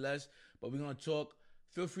 maybe less, but we're going to talk.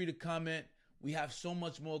 Feel free to comment. We have so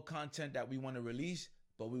much more content that we want to release,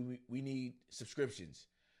 but we need subscriptions.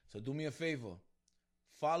 So do me a favor.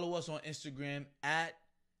 Follow us on Instagram at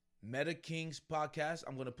Meta Kings Podcast.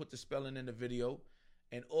 I'm going to put the spelling in the video.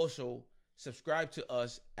 And also, subscribe to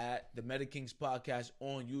us at the Meta Kings Podcast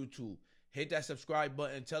on YouTube. Hit that subscribe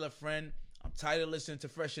button. Tell a friend. I'm tired of listening to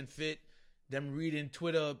Fresh and Fit. Them reading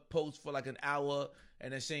Twitter posts for like an hour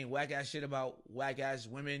and then saying whack-ass shit about whack-ass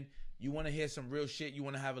women. You want to hear some real shit. You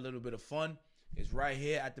want to have a little bit of fun. It's right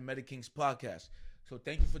here at the Meta Kings Podcast. So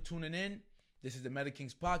thank you for tuning in. This is the Meta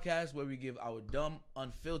Kings Podcast, where we give our dumb,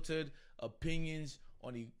 unfiltered opinions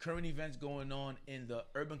on the current events going on in the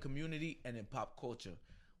urban community and in pop culture.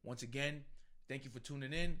 Once again, thank you for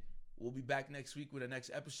tuning in. We'll be back next week with the next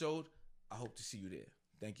episode. I hope to see you there.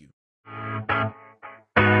 Thank you.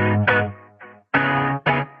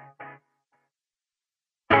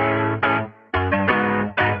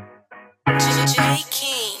 Jay